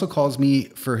 He also calls me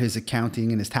for his accounting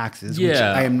and his taxes, which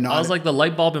I am not. I was like, the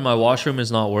light bulb in my washroom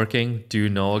is not working. Do you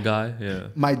know a guy? Yeah.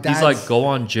 He's like, go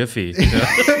on Jiffy.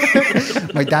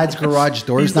 My dad's garage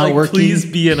door is not like, working.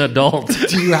 Please be an adult.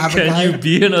 Do you have a guy? Can you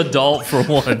be an adult for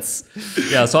once?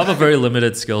 Yeah, so I have a very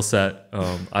limited skill set.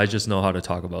 I just know how to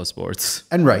talk about sports.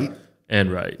 And right.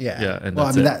 Yeah. And well,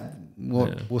 I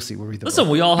mean, we'll see. We'll read the Listen,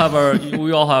 book. we all have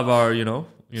our, you know,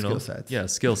 skill sets. Yeah,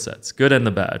 skill sets. Good and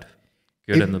the bad.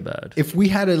 And the bad. If we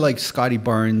had it like Scotty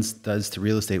Barnes does to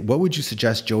real estate, what would you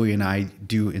suggest Joey and I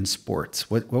do in sports?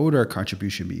 What would our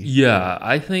contribution be? Yeah,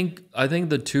 I think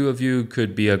the two of you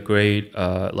could be a great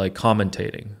like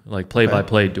commentating, like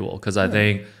play-by-play duel, because I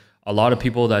think a lot of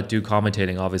people that do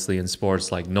commentating, obviously in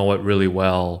sports, like know it really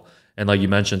well. And like you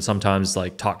mentioned, sometimes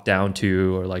like talk down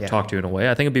to or like talk to in a way.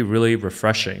 I think it'd be really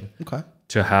refreshing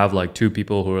to have like two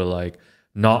people who are like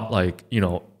not like, you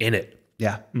know, in it.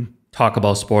 Yeah. Talk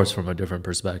about sports from a different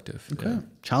perspective. Okay.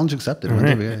 Challenge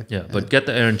accepted. Yeah. But get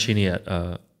the arancini at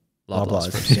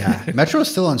Loblaws first. Yeah. Metro is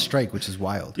still on strike, which is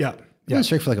wild. Yeah. Been on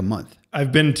strike for like a month.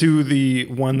 I've been to the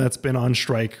one that's been on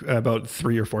strike about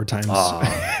 3 or 4 times.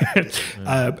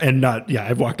 And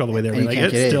I've walked all the way there. Like,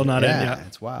 it's still not in. Yeah.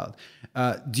 It's wild.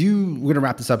 We're going to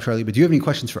wrap this up shortly, but do you have any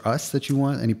questions for us that you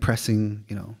want? Any pressing,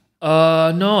 you know?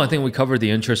 No, I think we covered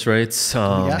the interest rates.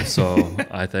 So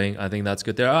I think that's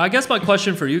good there. I guess my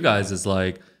question for you guys is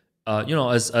like, you know,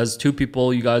 as two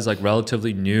people, you guys like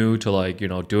relatively new to like, you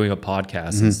know, doing a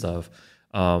podcast and stuff.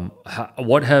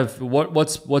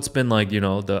 What's been like, you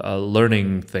know, the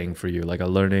learning thing for you, like a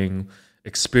learning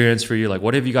experience for you? Like,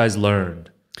 what have you guys learned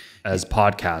as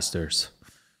podcasters?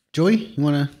 Joey, you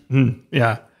want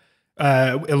to?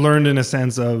 Learned in a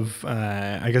sense of,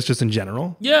 I guess just in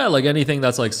general. Yeah. Like anything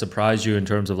that's like surprised you in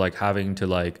terms of like having to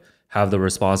like have the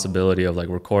responsibility of like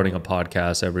recording a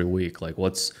podcast every week. Like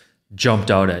what's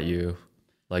jumped out at you?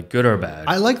 Like good or bad?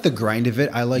 I like the grind of it.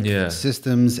 I like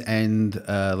systems and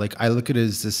like I look at it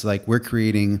as this like we're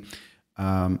creating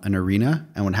an arena,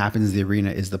 and what happens in the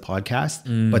arena is the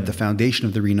podcast, but the foundation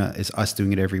of the arena is us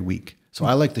doing it every week. So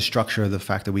I like the structure of the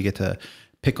fact that we get to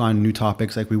pick on new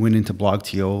topics. Like we went into Blog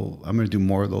TO. I'm going to do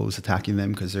more of those, attacking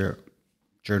them because their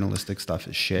journalistic stuff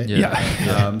is shit.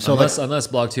 So unless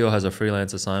Blog TO has a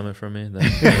freelance assignment for me, then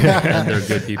and they're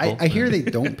good people. I hear they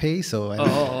don't pay, so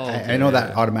I know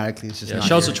that automatically it's just not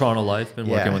shouts to Toronto Life. Been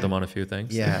working with them on a few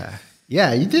things.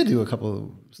 Yeah, you did do a couple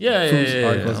of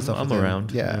articles and stuff. I'm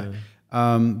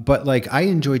around. But like I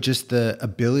enjoy just the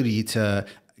ability to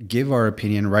give our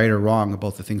opinion, right or wrong,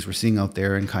 about the things we're seeing out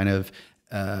there, and kind of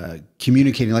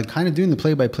communicating, like kind of doing the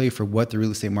play-by-play for what the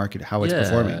real estate market, how it's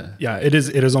performing. Yeah, it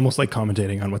is almost like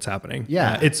commentating on what's happening.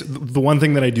 Yeah, it's the one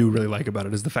thing that I do really like about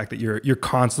it is the fact that you're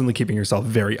constantly keeping yourself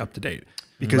very up to date,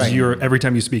 because every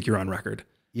time you speak, you're on record.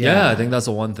 Yeah, I think that's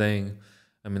the one thing.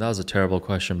 I mean, that was a terrible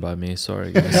question by me.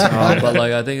 Sorry, guys. But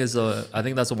like, I think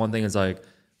that's the one thing is like,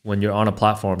 when you're on a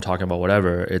platform talking about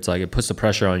whatever, it's like it puts the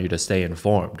pressure on you to stay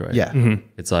informed, right? Yeah.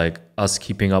 It's like us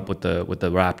keeping up with the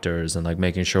Raptors and like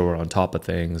making sure we're on top of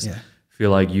things. Yeah. Feel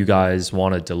like you guys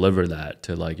want to deliver that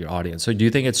to like your audience. So do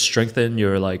you think it's strengthened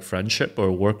your like friendship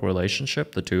or work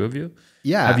relationship, the two of you?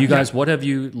 Yeah. Have you guys, what have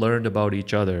you learned about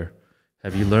each other?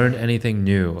 Have you learned anything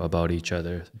new about each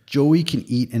other? Joey can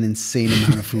eat an insane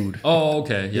amount of food. Oh,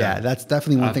 okay. Yeah, that's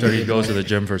definitely one thing. After he goes to the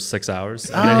gym for 6 hours,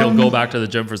 and then he'll go back to the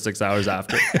gym for 6 hours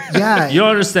after. Yeah. You don't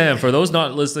understand. For those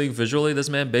not listening visually, this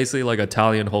man basically like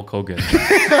Italian Hulk Hogan.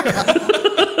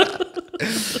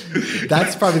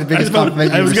 That's probably the biggest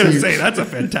compliment I was going to say, that's a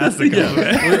fantastic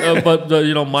compliment. But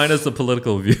you know, minus the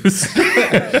political views.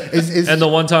 And the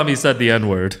one time he said the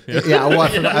N-word. I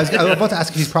was about to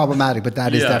ask if he's problematic, but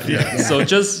that is definitely. Yeah. So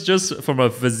just from a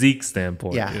physique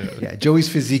standpoint. Yeah. Joey's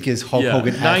physique is Hulk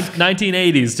Hogan.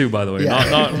 1980s too, by the way.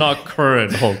 Not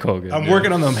current Hulk Hogan. I'm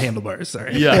working on them handlebars.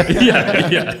 Sorry. Yeah.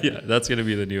 That's going to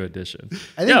be the new addition.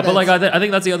 But like I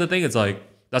think that's the other thing. It's like,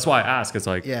 that's why I ask. It's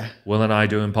like, Will and I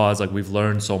doing pods, like we've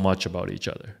learned so much about each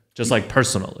other, just like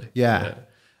personally.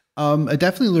 I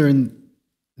definitely learned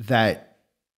that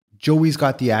Joey's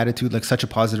got the attitude, like such a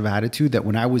positive attitude, that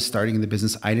when I was starting in the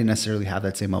business, I didn't necessarily have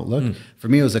that same outlook. For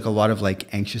me, it was like a lot of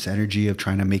like anxious energy of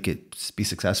trying to make it be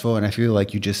successful. And I feel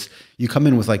like you come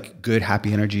in with like good,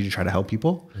 happy energy to try to help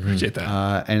people. Appreciate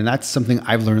that. And that's something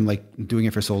I've learned, like doing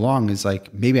it for so long, is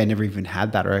like, maybe I never even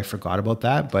had that, or I forgot about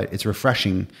that, but it's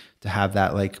refreshing to have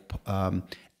that like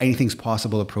anything's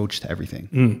possible approach to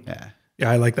everything. Yeah,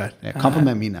 I like that. Yeah,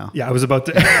 compliment me now. Yeah, I was about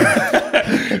to.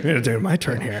 I'm going to do my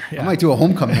turn here. I might do a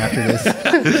homecoming after this.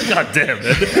 God damn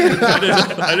it.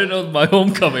 I didn't know my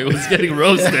homecoming was getting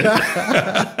roasted. No,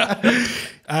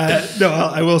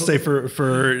 I will say for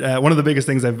one of the biggest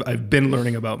things I've been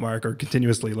learning about Mark, or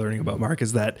continuously learning about Mark,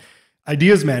 is that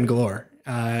ideas man galore.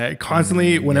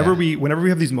 Constantly, whenever we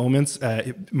have these moments,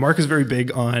 Mark is very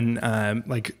big on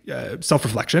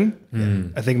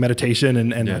self-reflection. I think meditation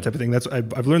and that type of thing.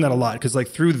 I've learned that a lot, because like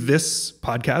through this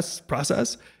podcast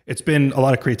process, it's been a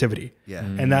lot of creativity.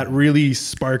 And that really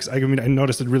sparks. I mean, I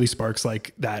noticed it really sparks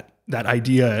like that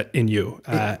idea in you,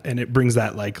 and it brings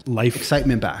that like life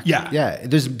excitement back. Yeah.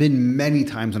 There's been many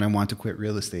times when I want to quit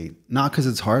real estate, not because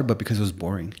it's hard, but because it was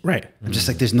boring. Right. I'm just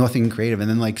like, there's nothing creative. And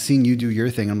then like seeing you do your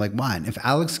thing, I'm like, man, if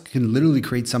Alex can literally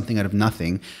create something out of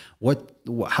nothing,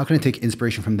 how can I take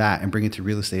inspiration from that and bring it to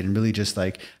real estate, and really just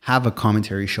like have a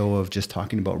commentary show of just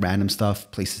talking about random stuff,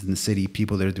 places in the city,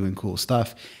 people that are doing cool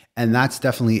stuff, And that's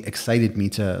definitely excited me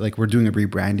to, like, we're doing a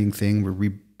rebranding thing.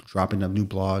 We're dropping a new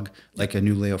blog, like a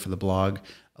new layout for the blog.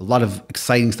 A lot of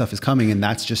exciting stuff is coming. And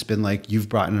that's just been like, you've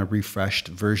brought in a refreshed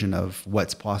version of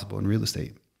what's possible in real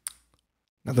estate.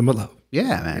 Nothing but love.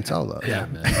 Yeah, man. It's all love. Yeah,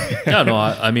 man. Yeah, no,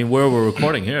 I mean, where we're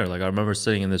recording here, like I remember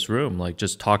sitting in this room, like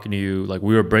just talking to you, like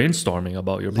we were brainstorming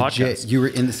about your podcast. You were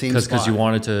in the same spot. Because you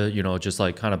wanted to, you know, just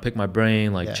like kind of pick my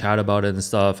brain, like chat about it and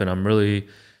stuff. And I'm really,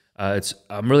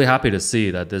 I'm really happy to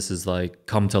see that this is like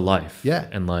come to life. Yeah.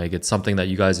 And like, it's something that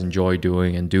you guys enjoy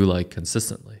doing and do like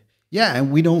consistently. Yeah,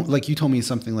 and we don't, like you told me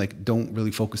something like, don't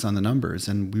really focus on the numbers,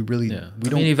 and we really, we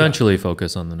don't. I mean, eventually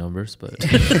focus on the numbers, but.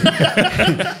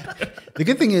 The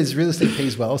good thing is real estate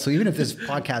pays well, so even if this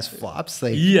podcast flops,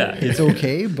 like, it's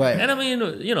okay. But and I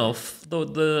mean, you know,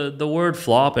 the word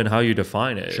flop and how you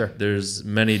define it, sure, there's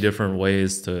many different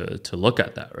ways to look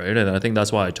at that, right? And I think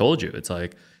that's why I told you, it's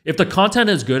like if the content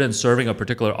is good and serving a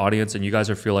particular audience, and you guys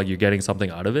feel like you're getting something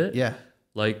out of it,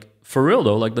 like for real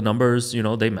though, like the numbers, you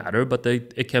know, they matter, but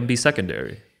it can be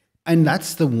secondary. And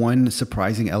that's the one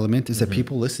surprising element is that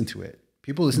people listen to it.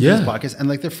 People listen to this podcast and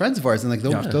like they're friends of ours, and like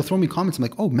they'll throw me comments. I'm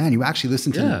like, oh man, you actually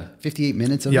listened to 58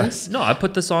 minutes of this? No, I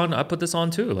put this on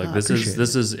too. Like this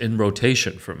is in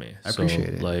rotation for me. I appreciate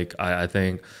it. Like I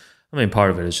think, I mean,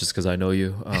 part of it is just because I know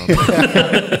you.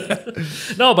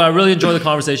 No, but I really enjoy the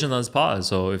conversation on this pod.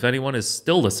 So if anyone is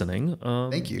still listening,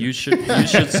 thank you. You should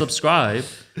subscribe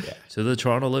to the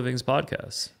Toronto Livings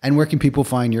podcast. And where can people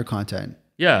find your content?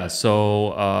 Yeah,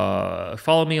 so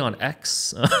follow me on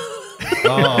X.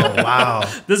 Oh wow!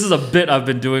 This is a bit I've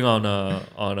been doing on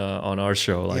our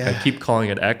show. Like I keep calling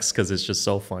it X because it's just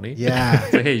so funny. Yeah.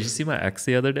 It's like, hey, did you see my X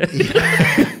the other day?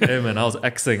 Hey man, I was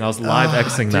live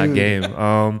Xing that game.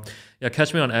 Yeah,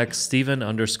 catch me on X,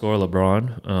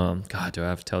 Steven_Lebron. God, do I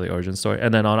have to tell the origin story?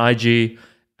 And then on IG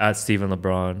at Steven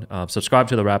Lebron. Subscribe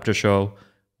to the Raptors Show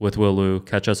with Will Lou.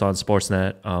 Catch us on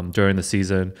Sportsnet during the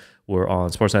season. We're on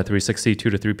Sportsnet 360, 2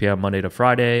 to 3 p.m. Monday to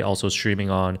Friday. Also streaming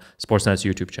on Sportsnet's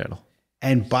YouTube channel.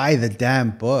 And buy the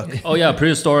damn book. Oh yeah,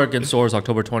 Prehistoric in stores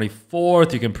October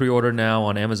 24th. You can pre-order now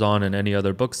on Amazon and any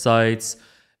other book sites.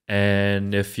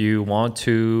 And if you want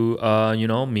to, you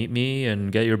know, meet me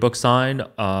and get your book signed,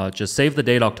 just save the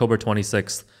date, October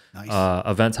 26th. Nice.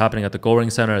 Events happening at the Goring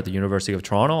Center at the University of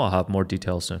Toronto. I'll have more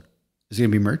details soon. Is it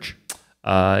gonna be merch?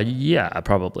 Yeah,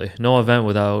 probably. No event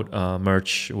without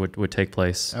merch would take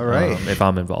place. All right. If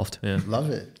I'm involved. Yeah. Love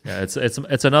it. Yeah,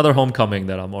 it's another homecoming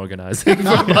that I'm organizing for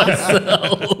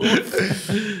myself.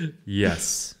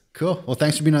 Yes. Cool. Well,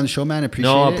 thanks for being on the show, man. I appreciate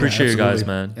it. No, I appreciate you guys,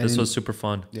 man. This was super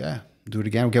fun. Yeah. Do it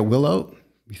again. We'll get Will out,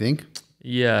 you think?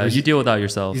 Yeah, you deal with that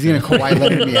yourself. He's gonna Kawhi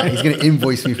Leonard me out. He's gonna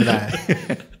invoice me for that.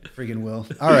 Friggin' Will.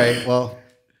 All right. Well,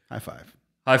 high five.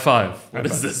 High five. What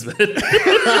is this, man?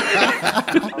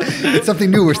 It's something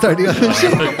new we're starting on the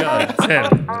show. God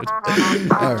damn.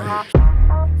 All right.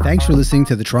 Thanks for listening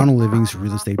to the Toronto Livings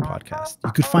Real Estate Podcast.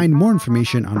 You could find more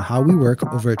information on how we work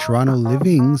over at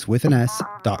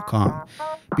torontolivings.com.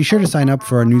 Be sure to sign up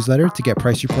for our newsletter to get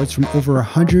price reports from over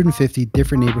 150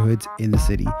 different neighborhoods in the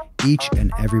city each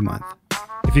and every month.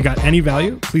 If you got any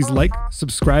value, please like,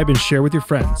 subscribe, and share with your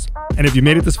friends. And if you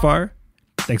made it this far,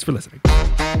 thanks for listening.